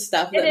aggressive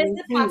stuff that is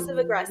the passive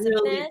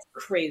aggressiveness. Really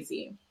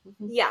crazy.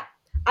 Yeah.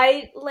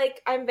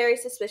 I'm very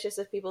suspicious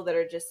of people that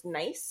are just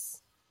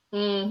nice.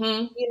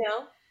 You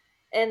know?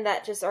 And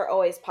that just are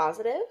always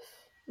positive.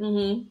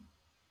 You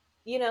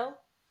know?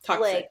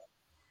 Toxic. Like,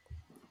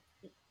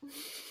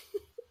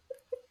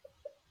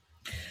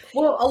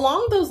 Well,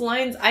 along those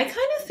lines, I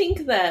kind of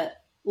think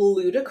that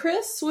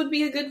Ludacris would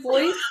be a good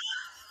voice.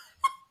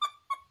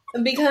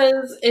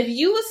 Because if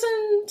you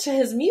listen to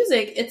his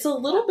music, it's a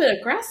little bit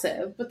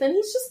aggressive, but then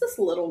he's just this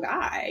little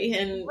guy,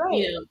 and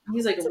Right.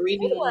 he's like That's a good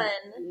reading one.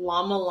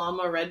 Llama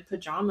Llama Red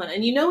Pajama,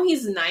 and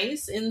he's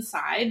nice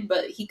inside,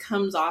 but he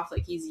comes off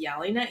like he's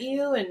yelling at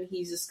you, and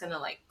he's just gonna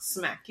like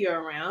smack you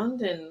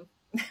around, and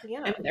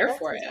Yeah, I'm there that's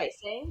for it.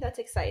 enticing. That's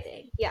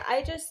exciting. Yeah,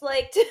 I just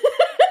liked.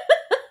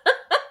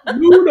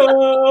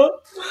 Luda!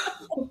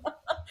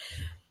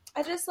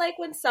 I just like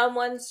when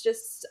someone's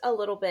just a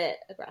little bit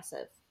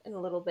aggressive and a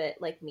little bit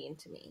like mean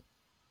to me.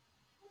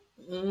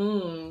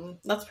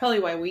 That's probably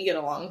why we get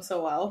along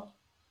so well.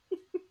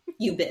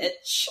 You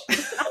bitch.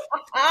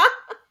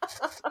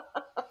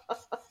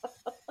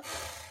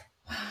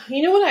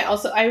 You know what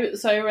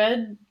I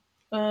read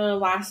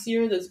last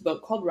year this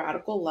book called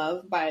Radical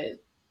Love by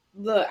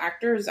the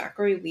actor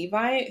Zachary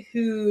Levi,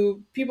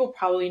 who people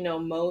probably know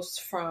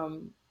most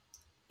from,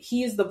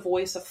 he is the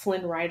voice of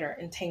Flynn Rider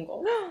in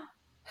Tangled.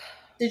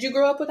 Did you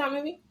grow up with that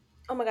movie?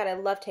 Oh my god, I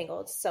love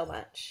Tangled so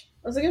much.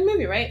 It was a good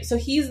movie, right? So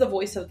he's the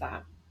voice of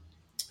that.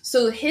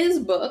 So his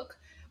book,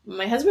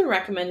 my husband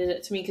recommended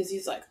it to me because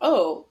he's like,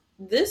 oh,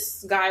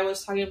 this guy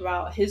was talking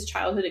about his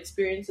childhood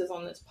experiences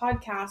on this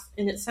podcast,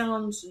 and it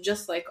sounds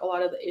just like a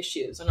lot of the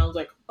issues. And I was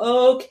like,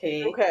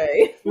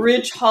 okay.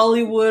 Rich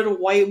Hollywood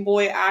white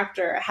boy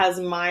actor has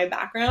my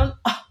background.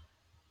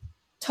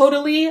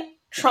 Totally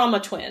trauma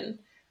twin.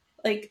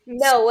 Like,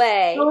 no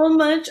way. So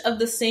much of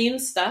the same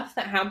stuff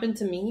that happened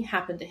to me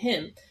happened to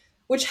him,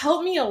 which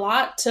helped me a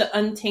lot to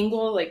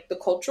untangle like the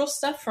cultural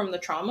stuff from the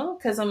trauma.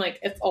 Because I'm like,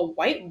 if a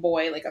white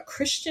boy, like a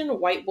Christian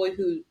white boy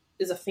who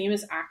is a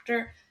famous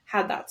actor,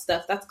 had that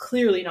stuff, that's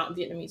clearly not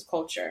Vietnamese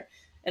culture.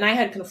 And I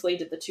had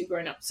conflated the two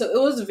growing up. So it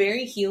was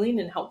very healing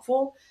and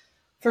helpful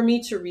for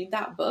me to read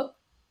that book.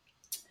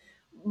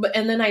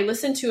 And then I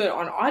listened to it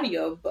on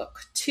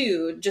audiobook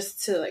too,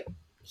 just to like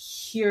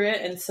hear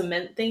it and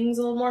cement things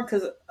a little more.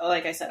 Because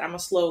like I said, I'm a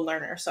slow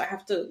learner. So I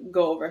have to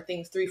go over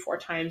things 3-4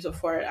 times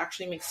before it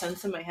actually makes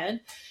sense in my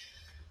head.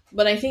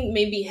 But I think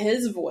maybe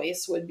his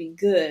voice would be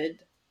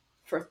good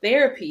for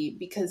therapy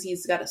because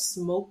he's got a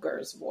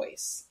smoker's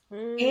voice.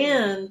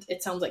 And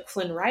it sounds like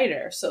Flynn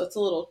Rider, so it's a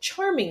little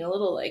charming, a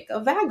little like a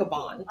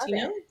vagabond, you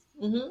know?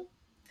 Mm-hmm.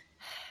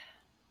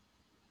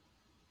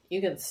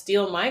 You can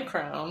steal my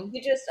crown.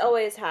 You just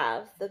always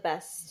have the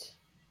best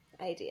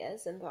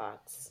ideas and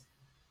thoughts.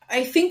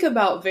 I think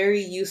about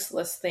very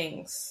useless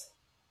things.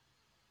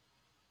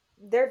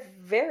 They're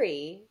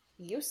very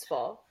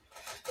useful.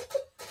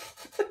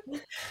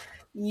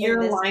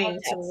 You're lying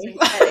to me.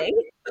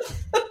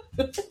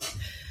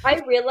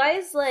 I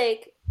realize,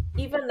 like,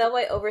 even though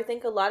I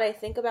overthink a lot, I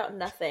think about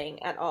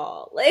nothing at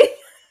all. Like,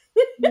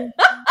 yeah.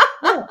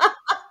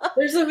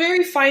 There's a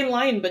very fine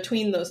line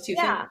between those two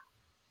things.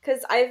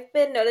 Because I've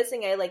been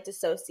noticing I like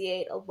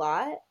dissociate a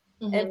lot,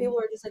 and people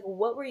are just like,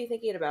 "What were you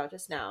thinking about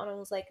just now?" And I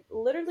was like,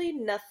 "Literally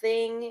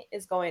nothing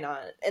is going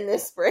on in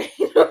this brain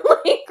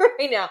like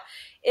right now."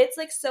 It's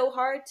like so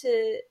hard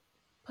to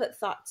put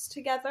thoughts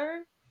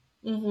together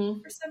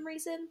for some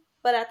reason,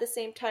 but at the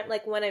same time,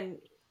 like when I'm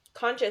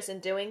conscious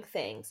and doing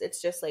things,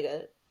 it's just like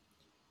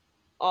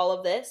all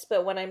of this,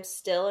 but when I'm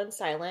still and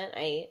silent,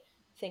 I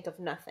think of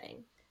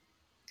nothing.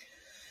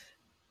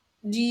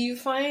 Do you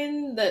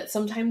find that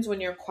sometimes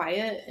when you're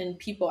quiet and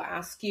people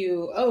ask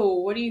you,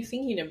 oh, what are you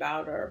thinking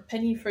about? Or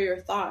penny for your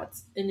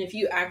thoughts. And if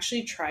you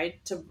actually tried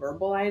to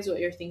verbalize what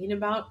you're thinking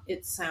about,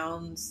 it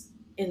sounds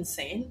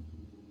insane?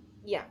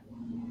 Yeah.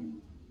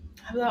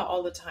 I have that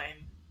all the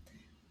time.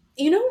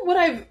 You know what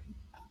I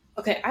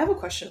have a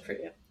question for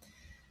you.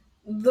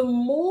 The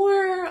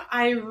more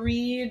I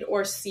read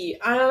or see,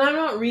 and I'm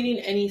not reading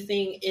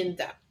anything in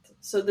depth,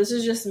 so this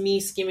is just me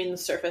skimming the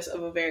surface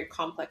of a very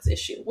complex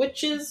issue,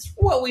 which is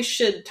what we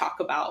should talk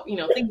about,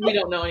 things we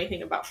don't know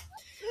anything about.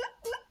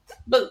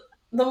 But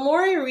the more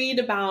I read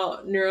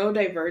about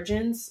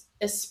neurodivergence,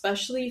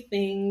 especially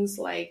things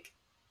like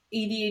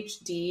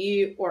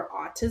ADHD or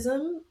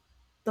autism,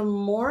 the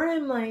more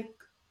I'm like,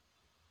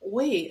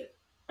 wait,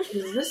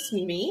 is this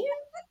me?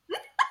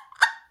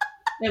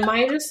 Am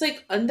I just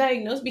like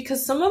undiagnosed?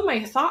 Because some of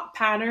my thought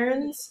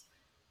patterns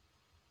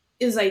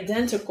is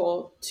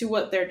identical to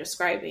what they're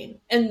describing.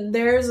 And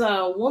there's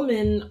a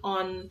woman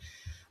on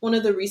one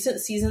of the recent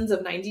seasons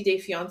of 90 Day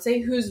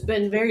Fiancé who's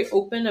been very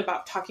open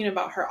about talking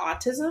about her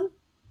autism.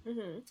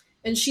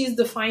 And she's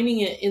defining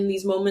it in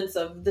these moments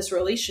of this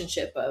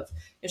relationship of,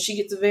 she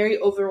gets very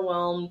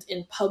overwhelmed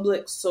in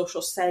public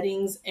social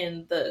settings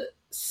and the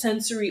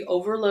sensory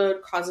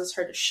overload causes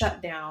her to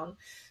shut down.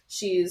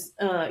 She's,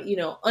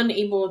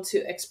 unable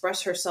to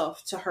express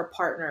herself to her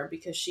partner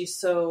because she's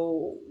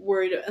so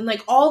worried. And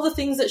like all the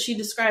things that she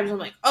describes, I'm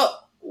like, oh,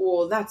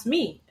 well, that's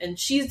me. And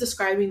she's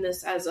describing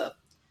this as a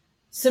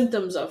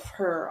symptoms of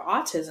her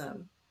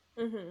autism.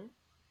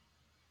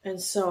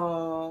 And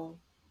so...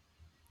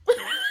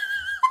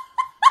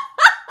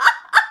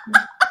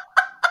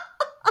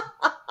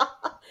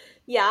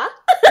 yeah.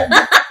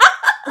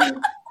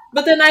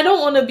 But then I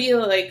don't want to be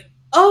like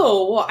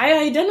oh, well, I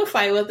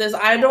identify with this.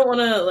 I don't want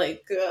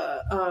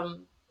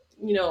to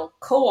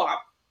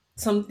co-op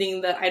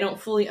something that I don't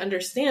fully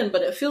understand,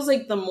 but it feels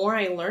like the more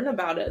I learn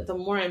about it, the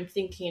more I'm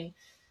thinking,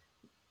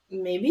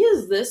 maybe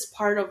is this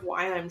part of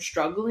why I'm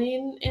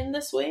struggling in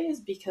this way is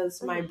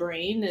because my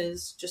brain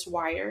is just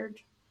wired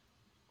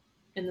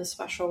in this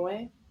special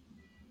way.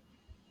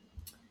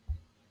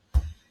 I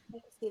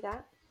can see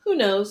that. Who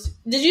knows?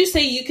 Did you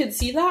say you could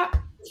see that?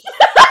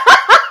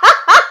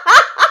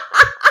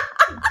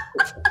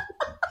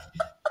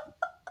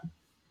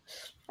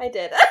 I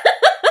did.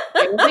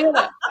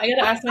 I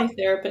gotta ask my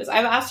therapist.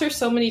 I've asked her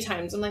so many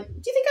times. I'm like, do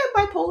you think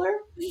I'm bipolar?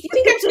 Do you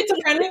think I'm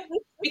schizophrenic?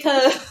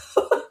 Because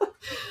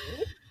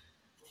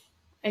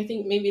I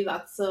think maybe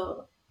that's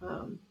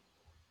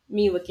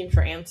me looking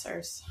for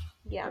answers.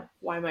 Yeah.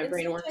 Why my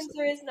brain works. Sometimes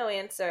there is no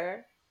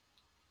answer.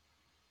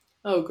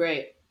 Oh,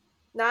 great.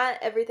 Not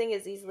everything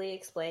is easily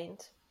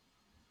explained.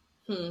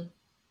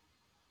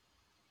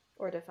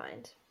 Or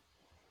defined.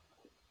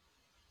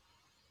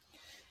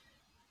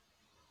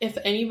 If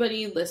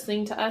anybody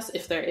listening to us,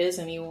 if there is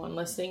anyone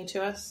listening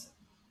to us,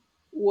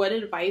 what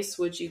advice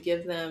would you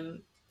give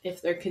them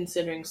if they're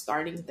considering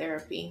starting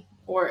therapy?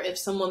 Or if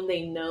someone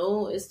they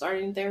know is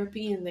starting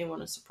therapy and they want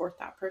to support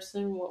that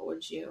person, what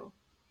would you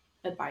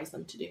advise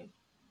them to do?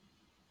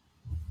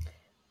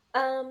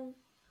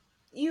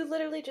 You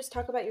literally just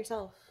talk about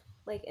yourself.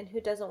 Like, and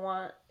who doesn't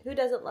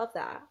love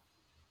that?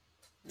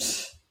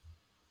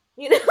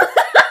 You know?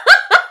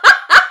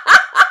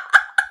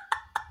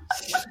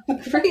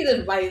 Great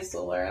advice,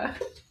 Laura.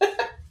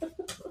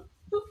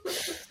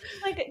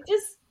 Like,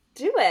 just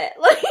do it.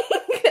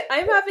 Like,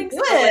 I'm having so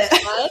much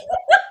fun.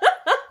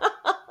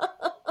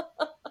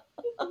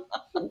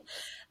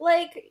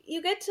 Like,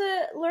 you get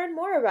to learn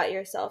more about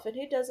yourself, and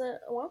who doesn't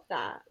want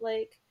that?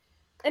 Like,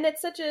 and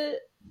it's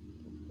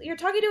you're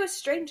talking to a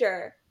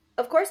stranger.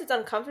 Of course, it's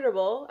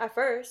uncomfortable at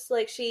first.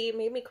 Like, she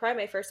made me cry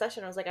my first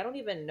session. I was like, I don't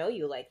even know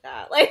you like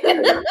that. Like,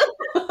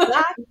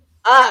 back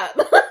up.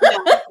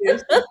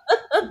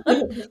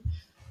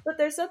 But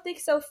there's something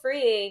so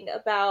freeing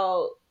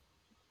about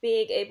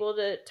being able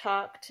to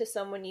talk to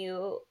someone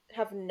you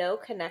have no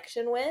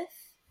connection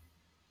with,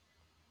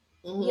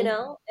 you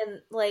know, and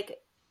like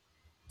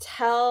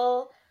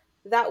tell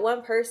that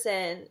one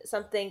person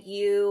something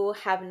you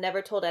have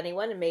never told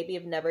anyone and maybe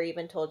have never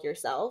even told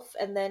yourself,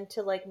 and then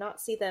to like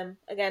not see them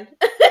again.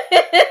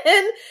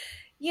 And,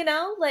 you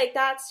know, like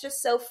that's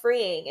just so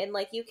freeing. And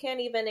like you can't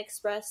even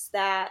express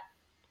that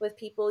with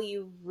people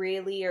you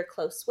really are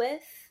close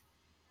with,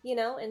 you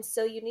know, and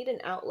so you need an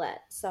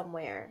outlet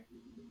somewhere.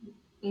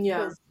 Yeah.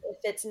 Because if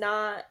it's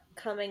not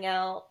coming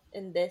out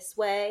in this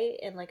way,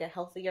 in like a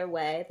healthier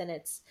way, then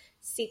it's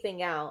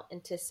seeping out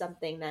into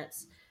something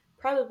that's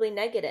probably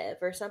negative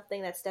or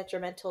something that's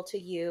detrimental to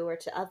you or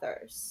to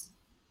others.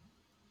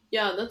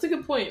 Yeah, that's a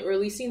good point.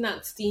 Releasing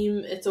that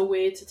steam, it's a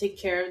way to take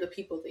care of the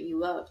people that you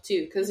love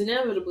too, because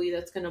inevitably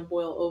that's going to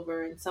boil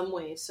over in some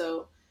way.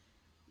 So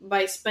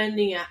by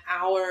spending an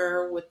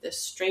hour with this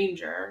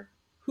stranger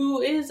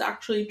who is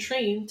actually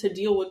trained to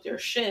deal with your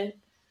shit,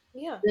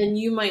 then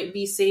you might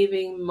be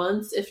saving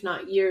months, if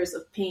not years,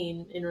 of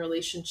pain in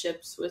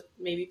relationships with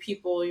maybe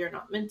people you're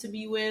not meant to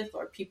be with,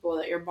 or people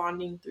that you're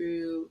bonding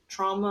through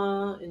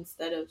trauma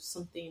instead of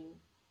something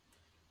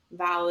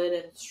valid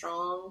and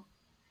strong.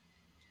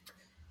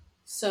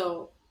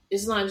 So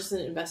it's not just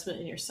an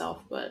investment in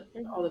yourself, but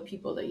all the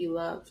people that you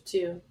love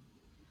too.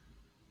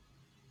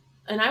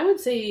 And I would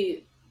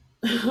say,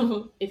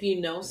 if you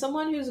know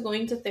someone who's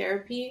going to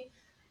therapy,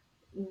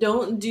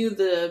 don't do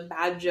the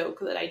bad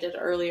joke that I did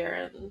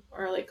earlier,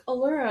 or like, oh,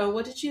 Laura,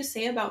 what did you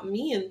say about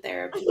me in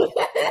therapy?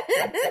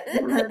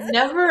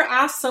 Never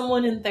ask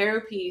someone in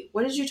therapy,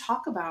 what did you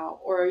talk about?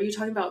 Or are you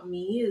talking about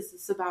me? Is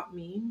this about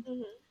me?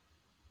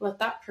 Let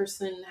that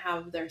person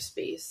have their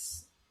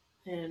space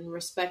and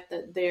respect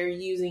that they're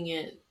using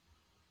it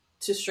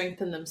to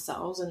strengthen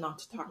themselves and not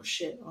to talk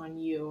shit on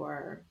you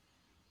or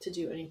to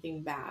do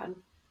anything bad.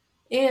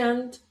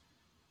 And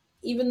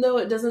even though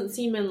it doesn't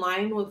seem in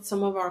line with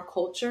some of our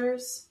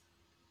cultures,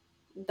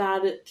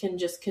 that it can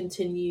just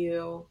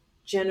continue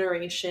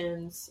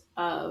generations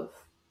of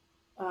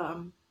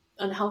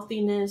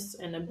unhealthiness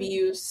and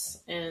abuse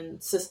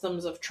and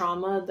systems of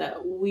trauma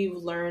that we've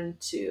learned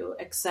to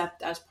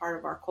accept as part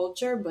of our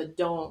culture, but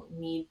don't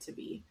need to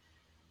be.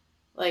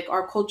 Like,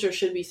 our culture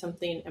should be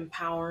something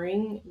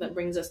empowering that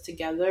brings us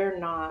together,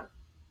 not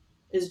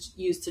is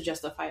used to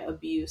justify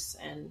abuse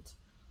and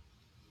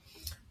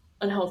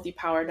unhealthy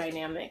power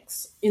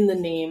dynamics in the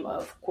name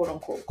of quote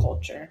unquote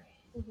culture.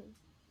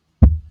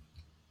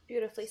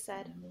 Beautifully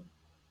said.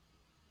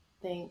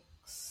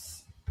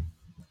 Thanks.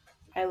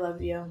 I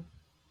love you.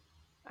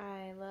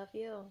 I love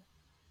you.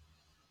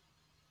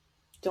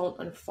 Don't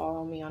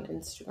unfollow me on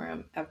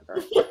Instagram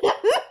ever.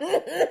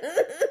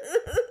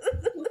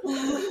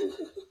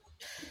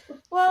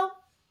 Well,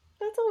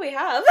 that's all we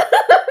have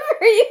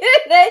for you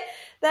today.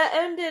 That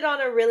ended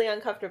on a really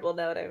uncomfortable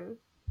note. I'm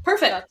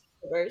perfect.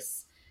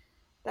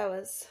 That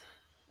was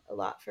a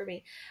lot for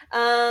me.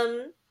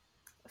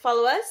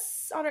 Follow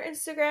us on our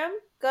Instagram.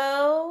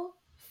 Go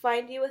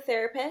find you a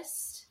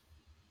therapist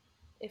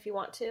if you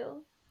want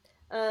to,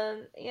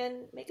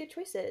 and make good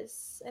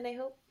choices. And I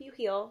hope you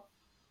heal.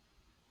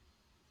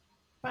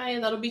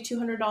 Fine, that'll be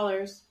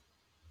 $200.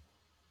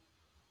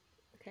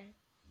 Okay.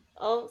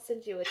 I'll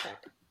send you a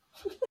check.